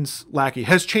Queen's lackey,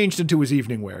 has changed into his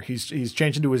evening wear. He's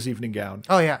changed into his evening gown.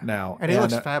 Oh yeah, now and he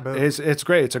looks fabulous. It's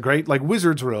great. It's a great like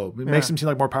wizard's robe. It makes him seem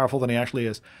like more powerful than he actually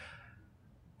is.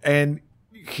 And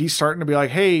he's starting to be like,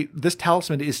 hey, this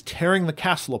talisman is tearing the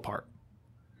castle apart.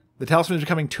 The talisman is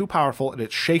becoming too powerful, and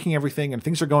it's shaking everything, and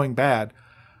things are going bad.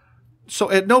 So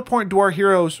at no point do our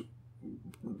heroes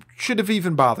should have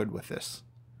even bothered with this.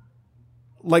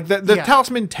 Like, the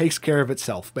talisman takes care of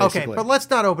itself, basically. Okay, but let's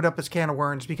not open up this can of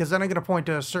worms, because then I'm going to point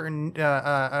to a certain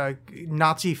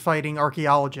Nazi-fighting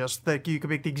archaeologist that you could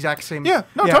make the exact same... Yeah,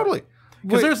 totally.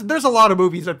 Because there's a lot of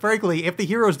movies that, frankly, if the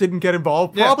heroes didn't get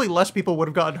involved, probably less people would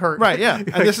have gotten hurt. Right, yeah.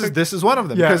 And this is one of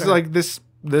them. Because, like, this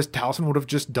talisman would have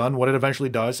just done what it eventually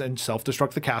does and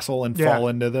self-destruct the castle and fall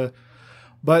into the...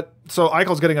 But, so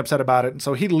Eichel's getting upset about it, and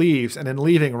so he leaves, and in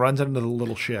leaving, runs into the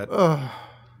little shit.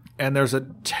 And there's a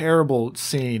terrible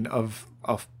scene of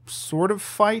a sort of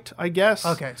fight, I guess.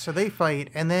 Okay, so they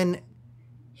fight, and then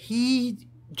he...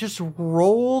 just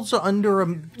rolls under a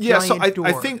giant door.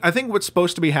 I think what's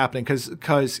supposed to be happening,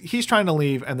 because he's trying to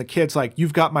leave, and the kid's like,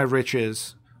 "You've got my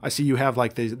riches. I see you have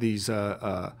like these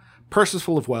purses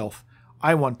full of wealth.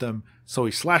 I want them." So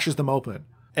he slashes them open,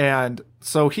 and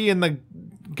so he and the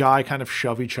guy kind of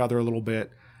shove each other a little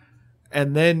bit,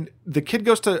 and then the kid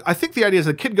goes to. I think the idea is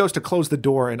the kid goes to close the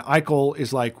door, and Eichel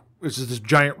is like, "This is this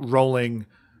giant rolling,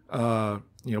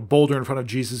 boulder in front of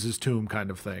Jesus's tomb kind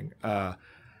of thing."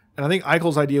 And I think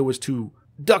Eichel's idea was to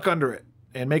duck under it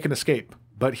and make an escape,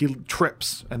 but he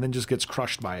trips and then just gets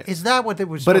crushed by it. Is that what it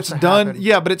was? But it's done.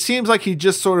 Yeah, but it seems like he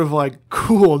just sort of like,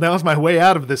 cool, now's my way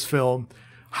out of this film.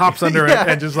 Hops under it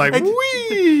and just like,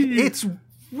 whee! It's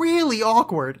really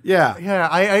awkward. Yeah. Yeah,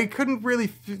 I couldn't really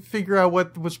figure out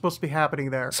what was supposed to be happening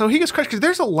there. So he gets crushed because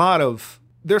there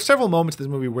are several moments in this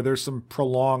movie where there's some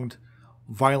prolonged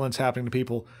violence happening to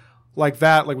people like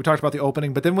that. Like we talked about the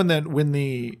opening, but then when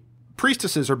the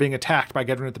priestesses are being attacked by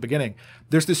Gedren at the beginning,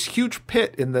 there's this huge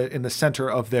pit in the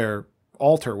center of their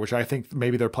altar, which I think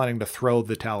maybe they're planning to throw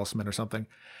the talisman or something.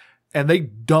 And they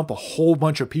dump a whole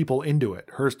bunch of people into it,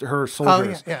 her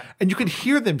soldiers. Yeah. And you could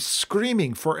hear them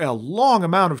screaming for a long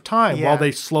amount of time while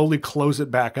they slowly close it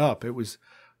back up. It was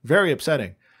very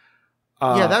upsetting.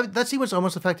 That scene was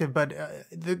almost effective, but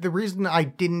the reason I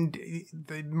didn't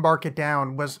mark it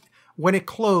down was when it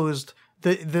closed,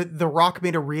 the rock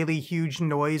made a really huge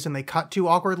noise and they cut too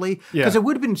awkwardly. Because it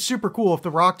would have been super cool if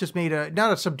the rock just made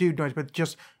not a subdued noise, but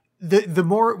just the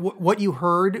more what you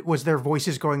heard was their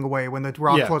voices going away when the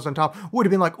rock closed on top. Would have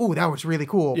been like, oh, that was really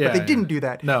cool. But they didn't do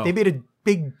that. No. They made a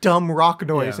big dumb rock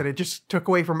noise and it just took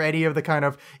away from any of the kind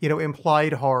of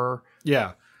implied horror.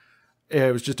 Yeah.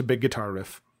 It was just a big guitar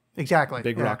riff. Exactly.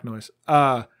 Big rock noise.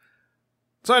 So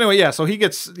anyway, so he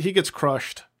gets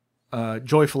crushed,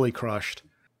 joyfully crushed.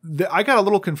 I got a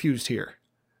little confused here,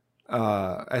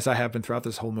 as I have been throughout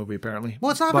this whole movie, apparently.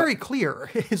 Well, it's not very clear,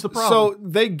 is the problem. So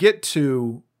they get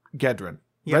to Gedren.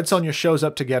 Yes. Red Sonja shows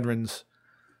up to Gedren's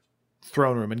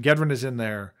throne room, and Gedren is in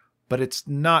there, but it's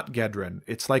not Gedren.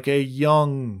 It's like a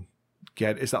young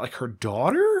Is that like her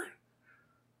daughter?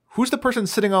 Who's the person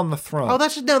sitting on the throne? Oh,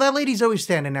 that lady's always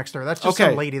standing next to her. That's just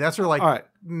some lady. That's her, like... All right.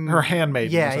 Her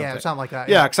handmaid. Yeah, something like that.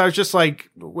 Yeah, because I was just like,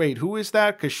 wait, who is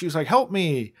that? Because she was like, help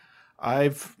me.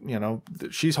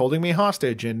 She's holding me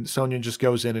hostage. And Sonya just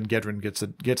goes in and Gedren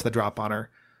gets the drop on her.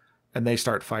 And they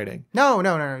start fighting. No.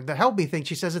 The help me thing,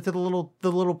 she says it to the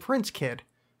little prince kid.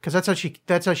 Because that's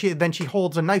how she then she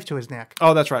holds a knife to his neck.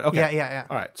 Oh, that's right. Okay. Yeah.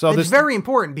 All right. So it's very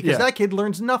important because that kid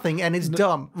learns nothing and is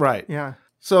dumb. Right. Yeah.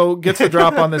 So gets the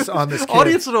drop on this kid.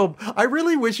 Audience at home, I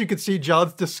really wish you could see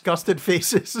John's disgusted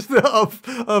faces of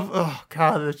oh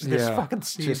god, this fucking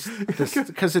scene.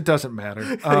 Because it doesn't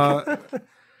matter.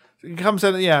 He comes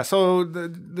in, yeah. So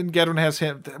then Gedren has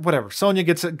him. Whatever.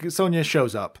 Sonya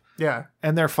shows up. Yeah.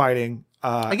 And they're fighting.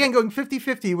 Again, going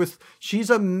 50-50 with she's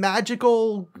a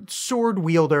magical sword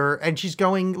wielder and she's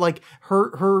going like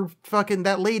her fucking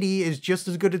that lady is just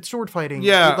as good at sword fighting.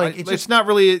 Yeah, like it's not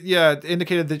really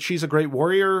indicated that she's a great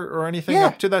warrior or anything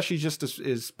up to that. She just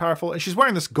is powerful, and she's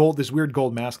wearing this weird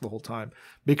gold mask the whole time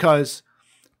because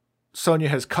Sonya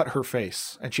has cut her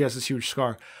face and she has this huge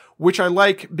scar, which I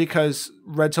like because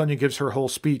Red Sonja gives her whole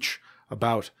speech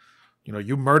about,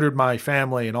 you murdered my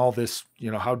family and all this,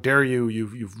 how dare you?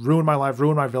 You've ruined my life,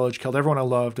 ruined my village, killed everyone I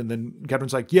loved. And then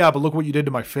Gedren's like, yeah, but look what you did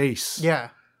to my face. Yeah.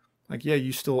 Like, yeah,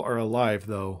 you still are alive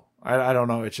though. I don't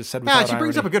know. It's just said without she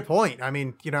brings irony. up a good point. I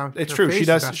mean, it's true. She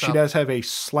does have a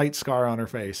slight scar on her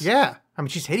face. Yeah. I mean,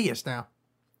 she's hideous now.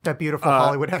 That beautiful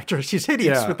Hollywood actress. She's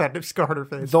hideous with that scar on her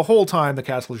face. The whole time the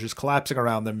castle is just collapsing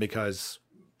around them because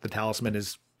the talisman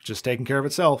is just taking care of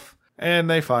itself. And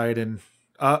they fight and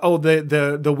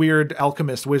the weird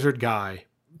alchemist wizard guy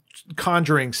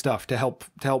conjuring stuff to help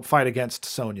fight against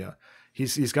Sonya.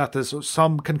 He's got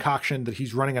some concoction that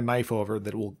he's running a knife over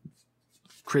that will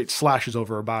create slashes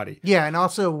over her body. Yeah, and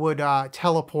also would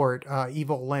teleport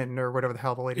Evil Lynn or whatever the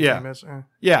hell the lady's name is.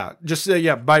 Yeah, just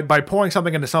by pouring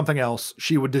something into something else,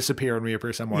 she would disappear and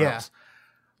reappear somewhere else.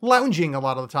 Lounging a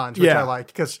lot of the times, which I like,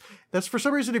 because that's for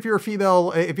some reason if you're a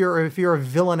female, if you're a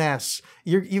villainess,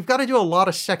 you've got to do a lot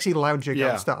of sexy lounging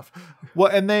on stuff.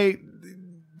 Well, and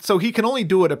so he can only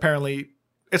do it apparently.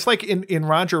 It's like in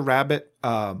Roger Rabbit,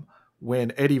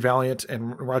 when Eddie Valiant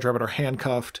and Roger Rabbit are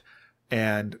handcuffed,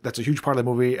 and that's a huge part of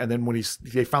the movie. And then when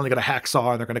they finally got a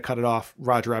hacksaw and they're going to cut it off,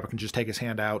 Roger Rabbit can just take his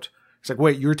hand out. It's like,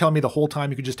 wait, you're telling me the whole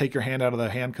time you could just take your hand out of the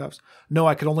handcuffs? No,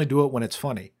 I could only do it when it's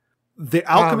funny. The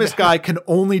alchemist guy can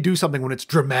only do something when it's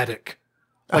dramatic.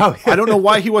 Like, I don't know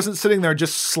why he wasn't sitting there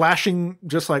just slashing,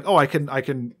 just like, I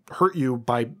can hurt you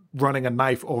by running a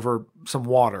knife over some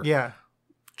water. Yeah.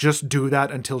 Just do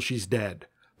that until she's dead.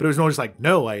 But it was always like,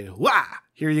 no,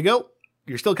 here you go.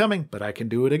 You're still coming, but I can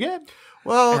do it again.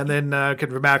 Well, and then can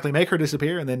dramatically make her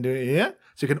disappear and then do it.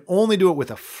 So you can only do it with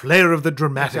a flair of the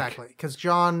dramatic. Exactly. Because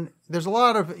John, there's a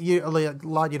lot you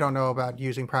don't know about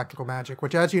using practical magic,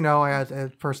 which, as you know, as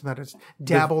a person that has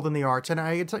dabbled in the arts, and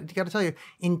I got to tell you,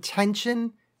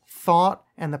 intention, thought,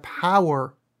 and the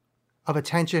power of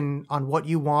attention on what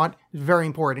you want is very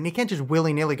important. And you can't just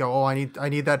willy-nilly go, I need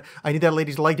that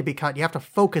lady's leg to be cut. You have to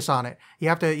focus on it. You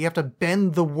have to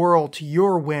bend the world to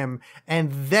your whim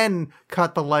and then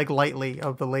cut the leg lightly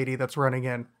of the lady that's running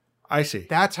in. I see.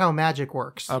 That's how magic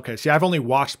works. Okay. See, I've only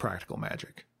watched Practical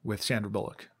Magic with Sandra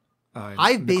Bullock.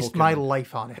 I've based my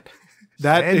life on it.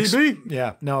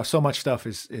 So much stuff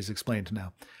is explained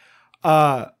now.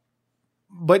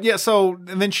 But yeah,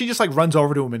 and then she just like runs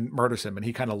over to him and murders him, and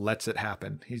he kind of lets it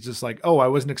happen. He's just like, I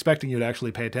wasn't expecting you to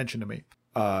actually pay attention to me.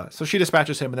 So she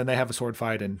dispatches him, and then they have a sword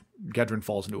fight, and Gedren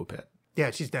falls into a pit.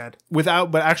 Yeah, she's dead. But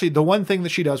actually, the one thing that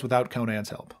she does without Conan's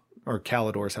help, or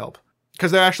Calidor's help,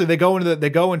 because they go into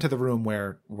the room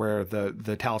where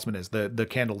the talisman is, the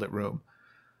candlelit room.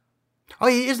 Oh,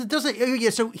 yeah.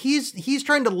 So he's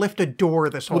trying to lift a door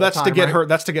this whole time. Well, that's to get her.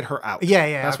 That's to get her out.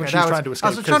 Yeah. That's when she's trying to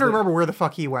escape. I was trying to remember where the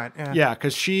fuck he went. Yeah,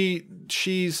 because she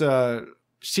needs to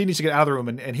get out of the room,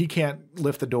 and he can't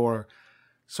lift the door.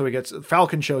 So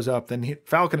Falcon shows up. Then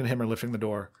Falcon and him are lifting the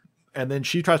door, and then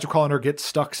she tries to crawl in her, gets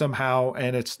stuck somehow,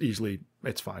 and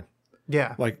it's fine.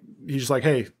 Yeah. Like, he's just like,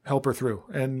 hey, help her through.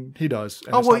 And he does.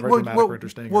 And it's not very dramatic or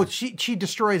interesting. Well, she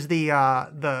destroys the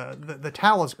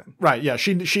talisman. Right, yeah.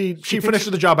 She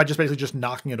finishes the job by just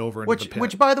knocking it over into the pit.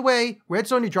 Which, by the way, Red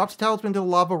Sonja drops the talisman into the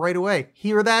lava right away.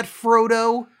 Hear that,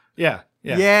 Frodo? Yeah.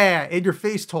 Yeah, in your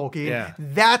face, Tolkien. Yeah.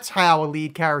 That's how a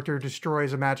lead character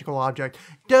destroys a magical object.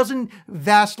 Doesn't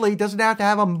have to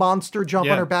have a monster jump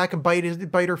on her back and bite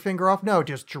her finger off. No,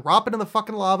 just drop it in the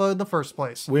fucking lava in the first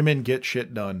place. Women get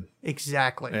shit done.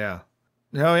 Exactly. Yeah.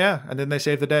 Oh, yeah. And then they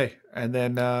save the day. And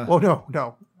then...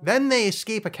 no. Then they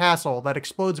escape a castle that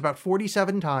explodes about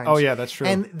 47 times. Oh, yeah, that's true.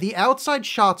 And the outside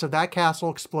shots of that castle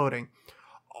exploding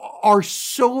are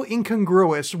so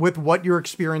incongruous with what you're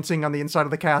experiencing on the inside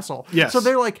of the castle. Yes. So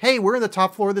they're like, hey, we're in the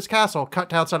top floor of this castle. Cut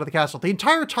to outside of the castle. The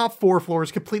entire top 4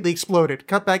 floors completely exploded.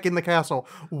 Cut back in the castle.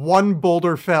 One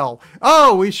boulder fell.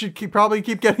 Oh, we should probably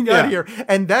keep getting out of here.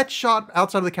 And that shot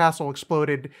outside of the castle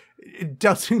exploded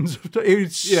dozens of times.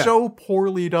 It's so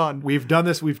poorly done. We've done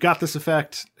this. We've got this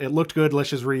effect. It looked good.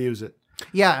 Let's just reuse it.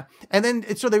 Yeah. And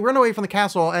then, so they run away from the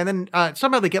castle, and then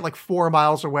somehow they get like 4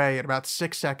 miles away in about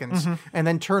 6 seconds, and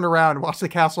then turn around and watch the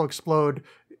castle explode.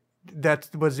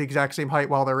 That was the exact same height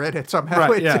while they're in it somehow.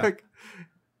 Right, yeah.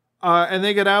 And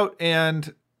they get out,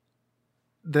 and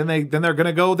then they're going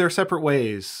to go their separate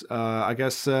ways. I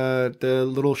guess the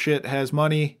little shit has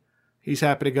money. He's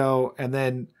happy to go. And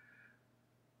then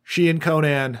she and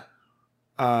Conan,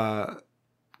 because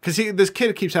this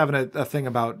kid keeps having a thing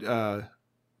about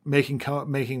making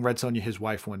Red Sonja his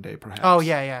wife one day, perhaps. Oh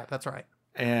yeah, that's right.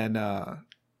 And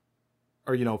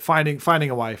or finding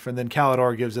a wife, and then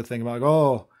Calidor gives a thing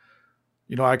about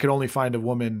I could only find a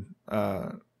woman. I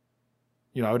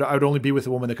would only be with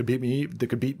a woman that could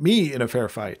beat me in a fair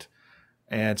fight.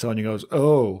 And Sonja goes,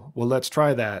 oh, well, let's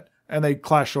try that. And they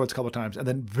clash swords a couple of times, and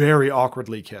then very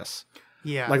awkwardly kiss.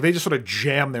 Yeah, like they just sort of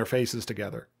jam their faces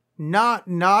together. Not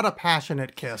a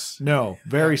passionate kiss. No,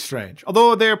 very strange.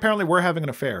 Although they apparently were having an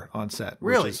affair on set.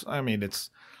 Really? It's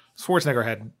Schwarzenegger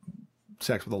had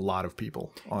sex with a lot of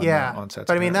people on sets.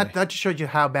 But I mean, that just showed you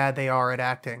how bad they are at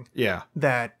acting. Yeah.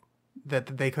 That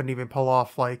they couldn't even pull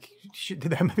off like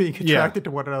them being attracted to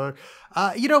one another.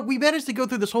 We managed to go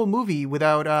through this whole movie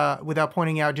without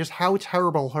pointing out just how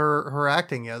terrible her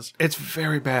acting is. It's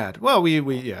very bad. Well, we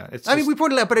we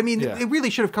pointed out, but I mean, it really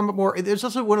should have come up more. There's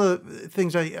also one of the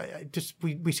things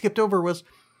we skipped over was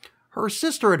her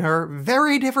sister and her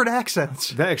very different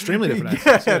accents. Extremely different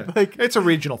accents. Yeah. Like, it's a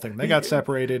regional thing. They got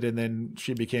separated, and then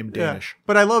she became Danish. Yeah.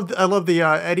 But I love the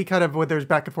Eddie kind of when there's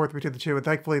back and forth between the two, and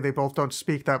thankfully they both don't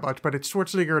speak that much. But it's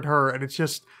Schwarzenegger and her, and it's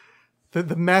just the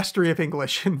mastery of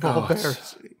English involved there.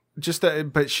 Just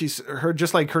but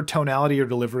her tonality or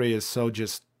delivery is so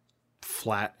just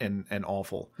flat and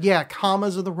awful. Yeah,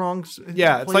 commas are the wrong.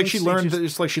 Yeah, it's like she learned.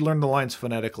 It's like she learned the lines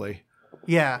phonetically.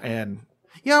 Yeah, and.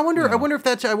 Yeah, I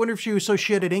wonder if she was so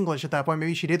shit at English at that point.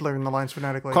 Maybe she did learn the lines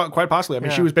phonetically. Quite possibly. I mean,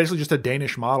 she was basically just a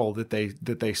Danish model that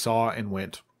they saw and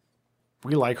went,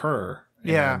 we like her.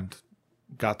 And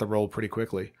got the role pretty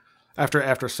quickly.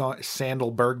 After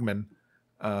Sandal Bergman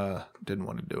didn't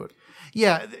want to do it.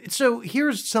 Yeah. So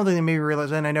here's something that made me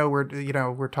realize, and I know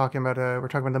we're talking about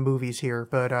the movies here,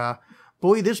 but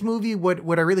boy, this movie,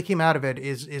 what I really came out of it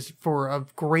is for a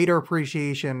greater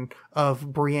appreciation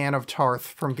of Brienne of Tarth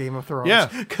from Game of Thrones. Yeah.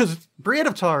 Because Brienne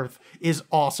of Tarth is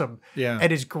awesome. Yeah.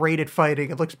 And is great at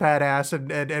fighting. It looks badass,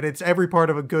 and it's every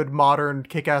part of a good, modern,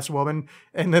 kick-ass woman.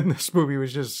 And then this movie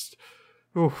was just...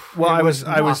 Oof, well, I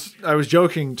was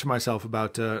joking to myself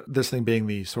about this thing being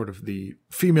the sort of the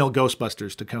female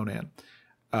Ghostbusters to Conan.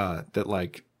 Well,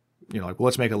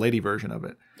 let's make a lady version of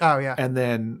it. Oh, yeah. And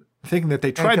then... thinking that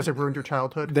they tried because it ruined your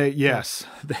childhood. That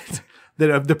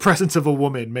the presence of a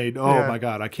woman made. Oh my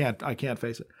God, I can't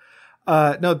face it.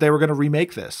 No, they were going to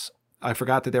remake this. I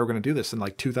forgot that they were going to do this in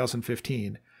like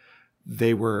 2015.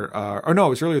 They were, or no, it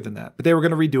was earlier than that. But they were going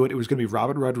to redo it. It was going to be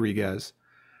Robert Rodriguez,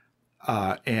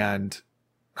 and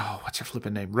what's her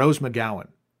flipping name? Rose McGowan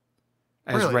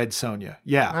as Red Sonja.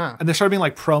 Yeah, and there started being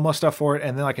like promo stuff for it,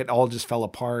 and then like it all just fell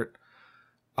apart.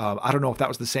 I don't know if that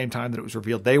was the same time that it was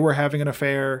revealed they were having an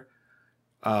affair.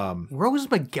 Rose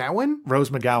McGowan?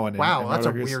 Rose McGowan. Wow, that's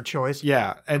a weird choice.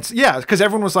 Yeah. And because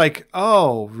everyone was like,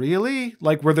 oh, really?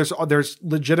 Like where there's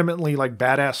legitimately like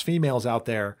badass females out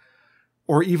there,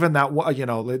 or even that,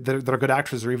 that are good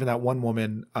actresses, or even that one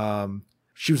woman,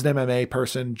 she was an MMA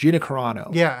person, Gina Carano.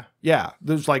 Yeah. Yeah.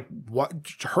 There's like, what?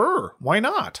 Her? Why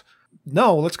not?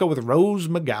 No, let's go with Rose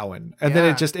McGowan. And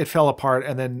then it fell apart,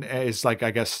 and then it's like, I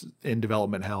guess, in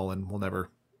development hell, and we'll never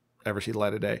ever see the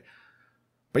light of day.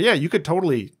 But yeah, you could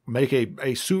totally make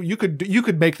a suit. You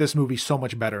could make this movie so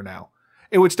much better now.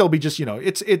 It would still be just,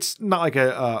 it's not like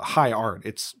a high art.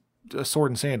 It's a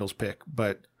sword and sandals pick,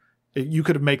 but you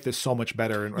could make this so much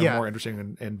better and more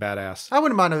interesting and badass. I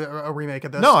wouldn't mind a remake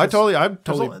of this. No, I'm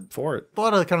totally for it. A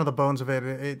lot of the bones of it,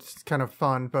 it's kind of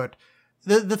fun, but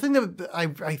the thing that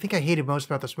I think I hated most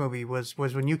about this movie was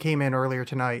when you came in earlier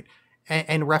tonight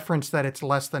and referenced that it's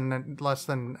less than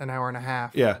an hour and a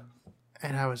half. Yeah.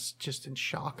 And I was just in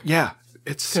shock. Yeah,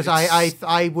 it's because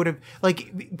I would have,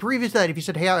 like, previous to that, if you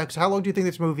said, hey Alex, how long do you think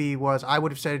this movie was, I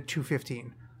would have said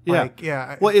 2:15.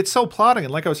 Yeah. Well, it's so plotting,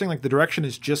 and like I was saying, like the direction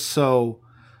is just so,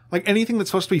 like anything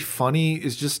that's supposed to be funny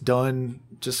is just done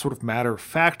just sort of matter of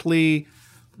factly.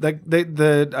 Like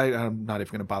I'm not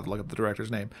even going to bother looking up the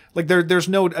director's name. Like there's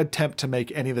no attempt to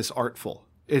make any of this artful.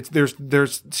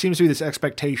 There's seems to be this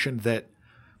expectation that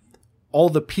all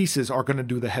the pieces are going to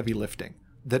do the heavy lifting.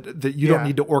 That you don't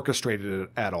need to orchestrate it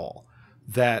at all.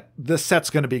 That the set's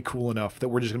going to be cool enough that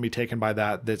we're just going to be taken by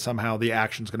that. That somehow the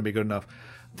action's going to be good enough.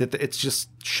 That it's just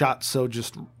shot so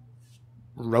just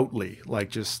rotely, like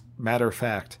just matter of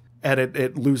fact. And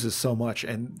it loses so much.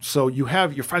 And so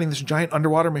you're fighting this giant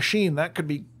underwater machine. That could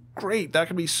be great. That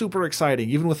could be super exciting,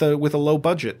 even with a low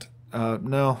budget.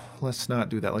 No, let's not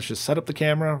do that. Let's just set up the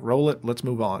camera, roll it, let's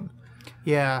move on.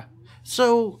 Yeah.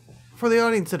 So for the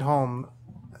audience at home,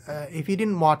 if you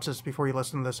didn't watch this before you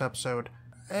listened to this episode,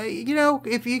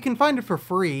 if you can find it for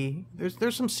free,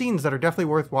 there's some scenes that are definitely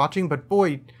worth watching. But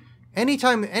boy,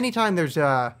 anytime there's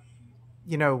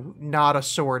not a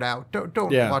sword out,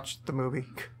 don't watch the movie.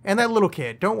 And that little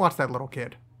kid, don't watch that little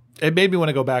kid. It made me want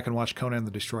to go back and watch Conan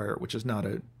the Destroyer, which is not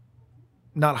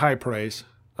high praise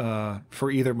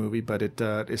for either movie, but it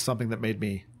is something that made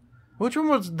me. Which one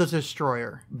was the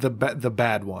Destroyer? The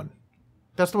bad one.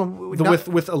 That's the one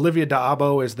with Olivia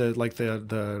d'Abo as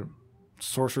the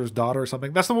sorcerer's daughter or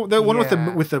something. That's the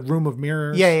one with the room of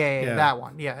mirrors. Yeah, that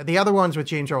one. Yeah, the other one's with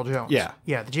James Earl Jones. Yeah,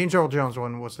 the James Earl Jones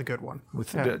one was the good one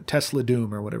with Tesla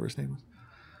Doom or whatever his name was.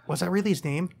 Was that really his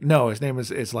name? No, his name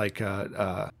is like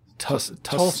Tulsa,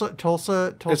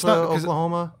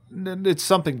 Oklahoma. It's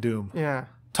something Doom. Yeah.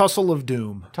 Tussle of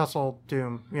Doom. Tussle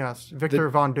Doom. Yes, Victor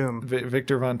Von Doom.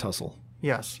 Victor Von Tussle.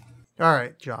 Yes. All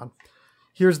right, John.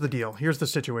 Here's the deal. Here's the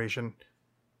situation.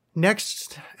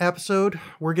 Next episode,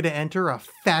 we're going to enter a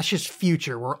fascist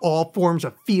future where all forms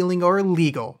of feeling are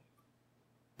illegal.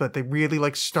 But they really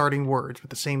like starting words with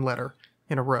the same letter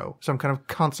in a row, some kind of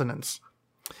consonants.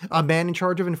 A man in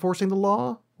charge of enforcing the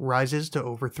law rises to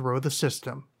overthrow the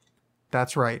system.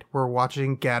 That's right. We're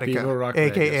watching Gattaca,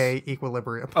 a.k.a.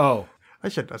 Equilibrium. Oh. I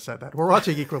shouldn't have said that. We're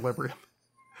watching Equilibrium.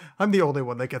 I'm the only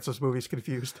one that gets those movies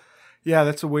confused. Yeah,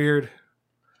 that's a weird...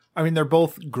 I mean, they're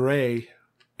both gray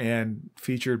and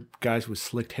featured guys with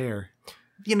slicked hair.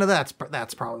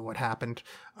 That's probably what happened.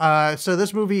 So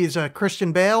this movie is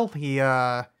Christian Bale. He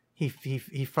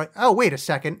fight. Oh, wait a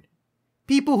second.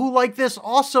 People who like this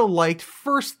also liked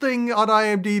first thing on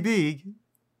IMDb,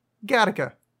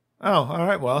 Gattaca. Oh, all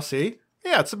right. Well, see,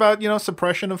 yeah, it's about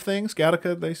suppression of things.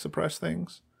 Gattaca, they suppress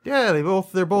things. Yeah,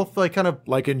 they're both like kind of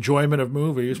like enjoyment of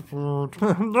movies.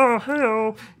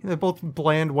 They're both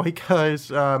bland white guys.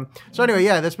 So anyway,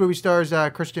 yeah, this movie stars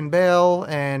Christian Bale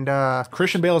and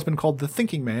Christian Bale has been called the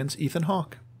thinking man's Ethan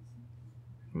Hawke.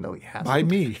 No, he hasn't. By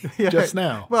me, just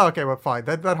now. Well, okay, well, fine.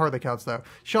 That hardly counts, though.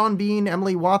 Sean Bean,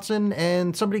 Emily Watson,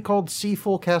 and somebody called C.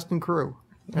 Full Cast and Crew.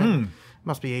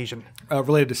 Must be Asian.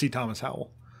 Related to C. Thomas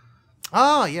Howell.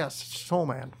 Ah, yes, Soul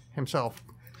Man himself.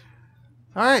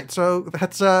 All right, so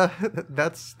that's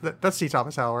C.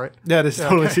 Thomas Howell, right? Yeah, it is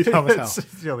totally C. Thomas Howell.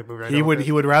 It's the only movie I know.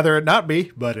 He would rather it not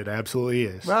be, but it absolutely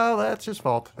is. Well, that's his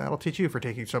fault. That'll teach you for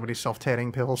taking somebody's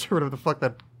self-tanning pills or whatever the fuck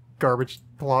that garbage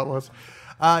plot was.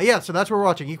 So that's what we're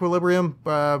watching. Equilibrium.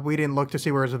 We didn't look to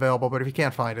see where it's available, but if you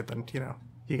can't find it, then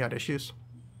you got issues.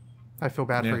 I feel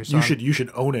bad for you, son. You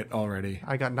should own it already.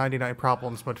 I got 99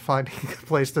 problems, but finding a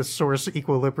place to source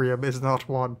Equilibrium is not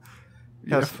one.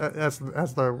 As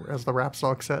the rap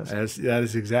song says. That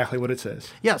is exactly what it says.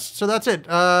 Yes, so that's it.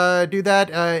 Do that.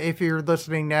 If you're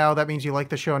listening now, that means you like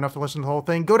the show enough to listen to the whole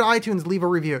thing. Go to iTunes, leave a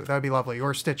review. That would be lovely.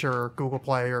 Or Stitcher or Google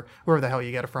Play or wherever the hell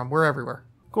you get it from. We're everywhere.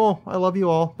 Cool. I love you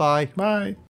all. Bye. Bye.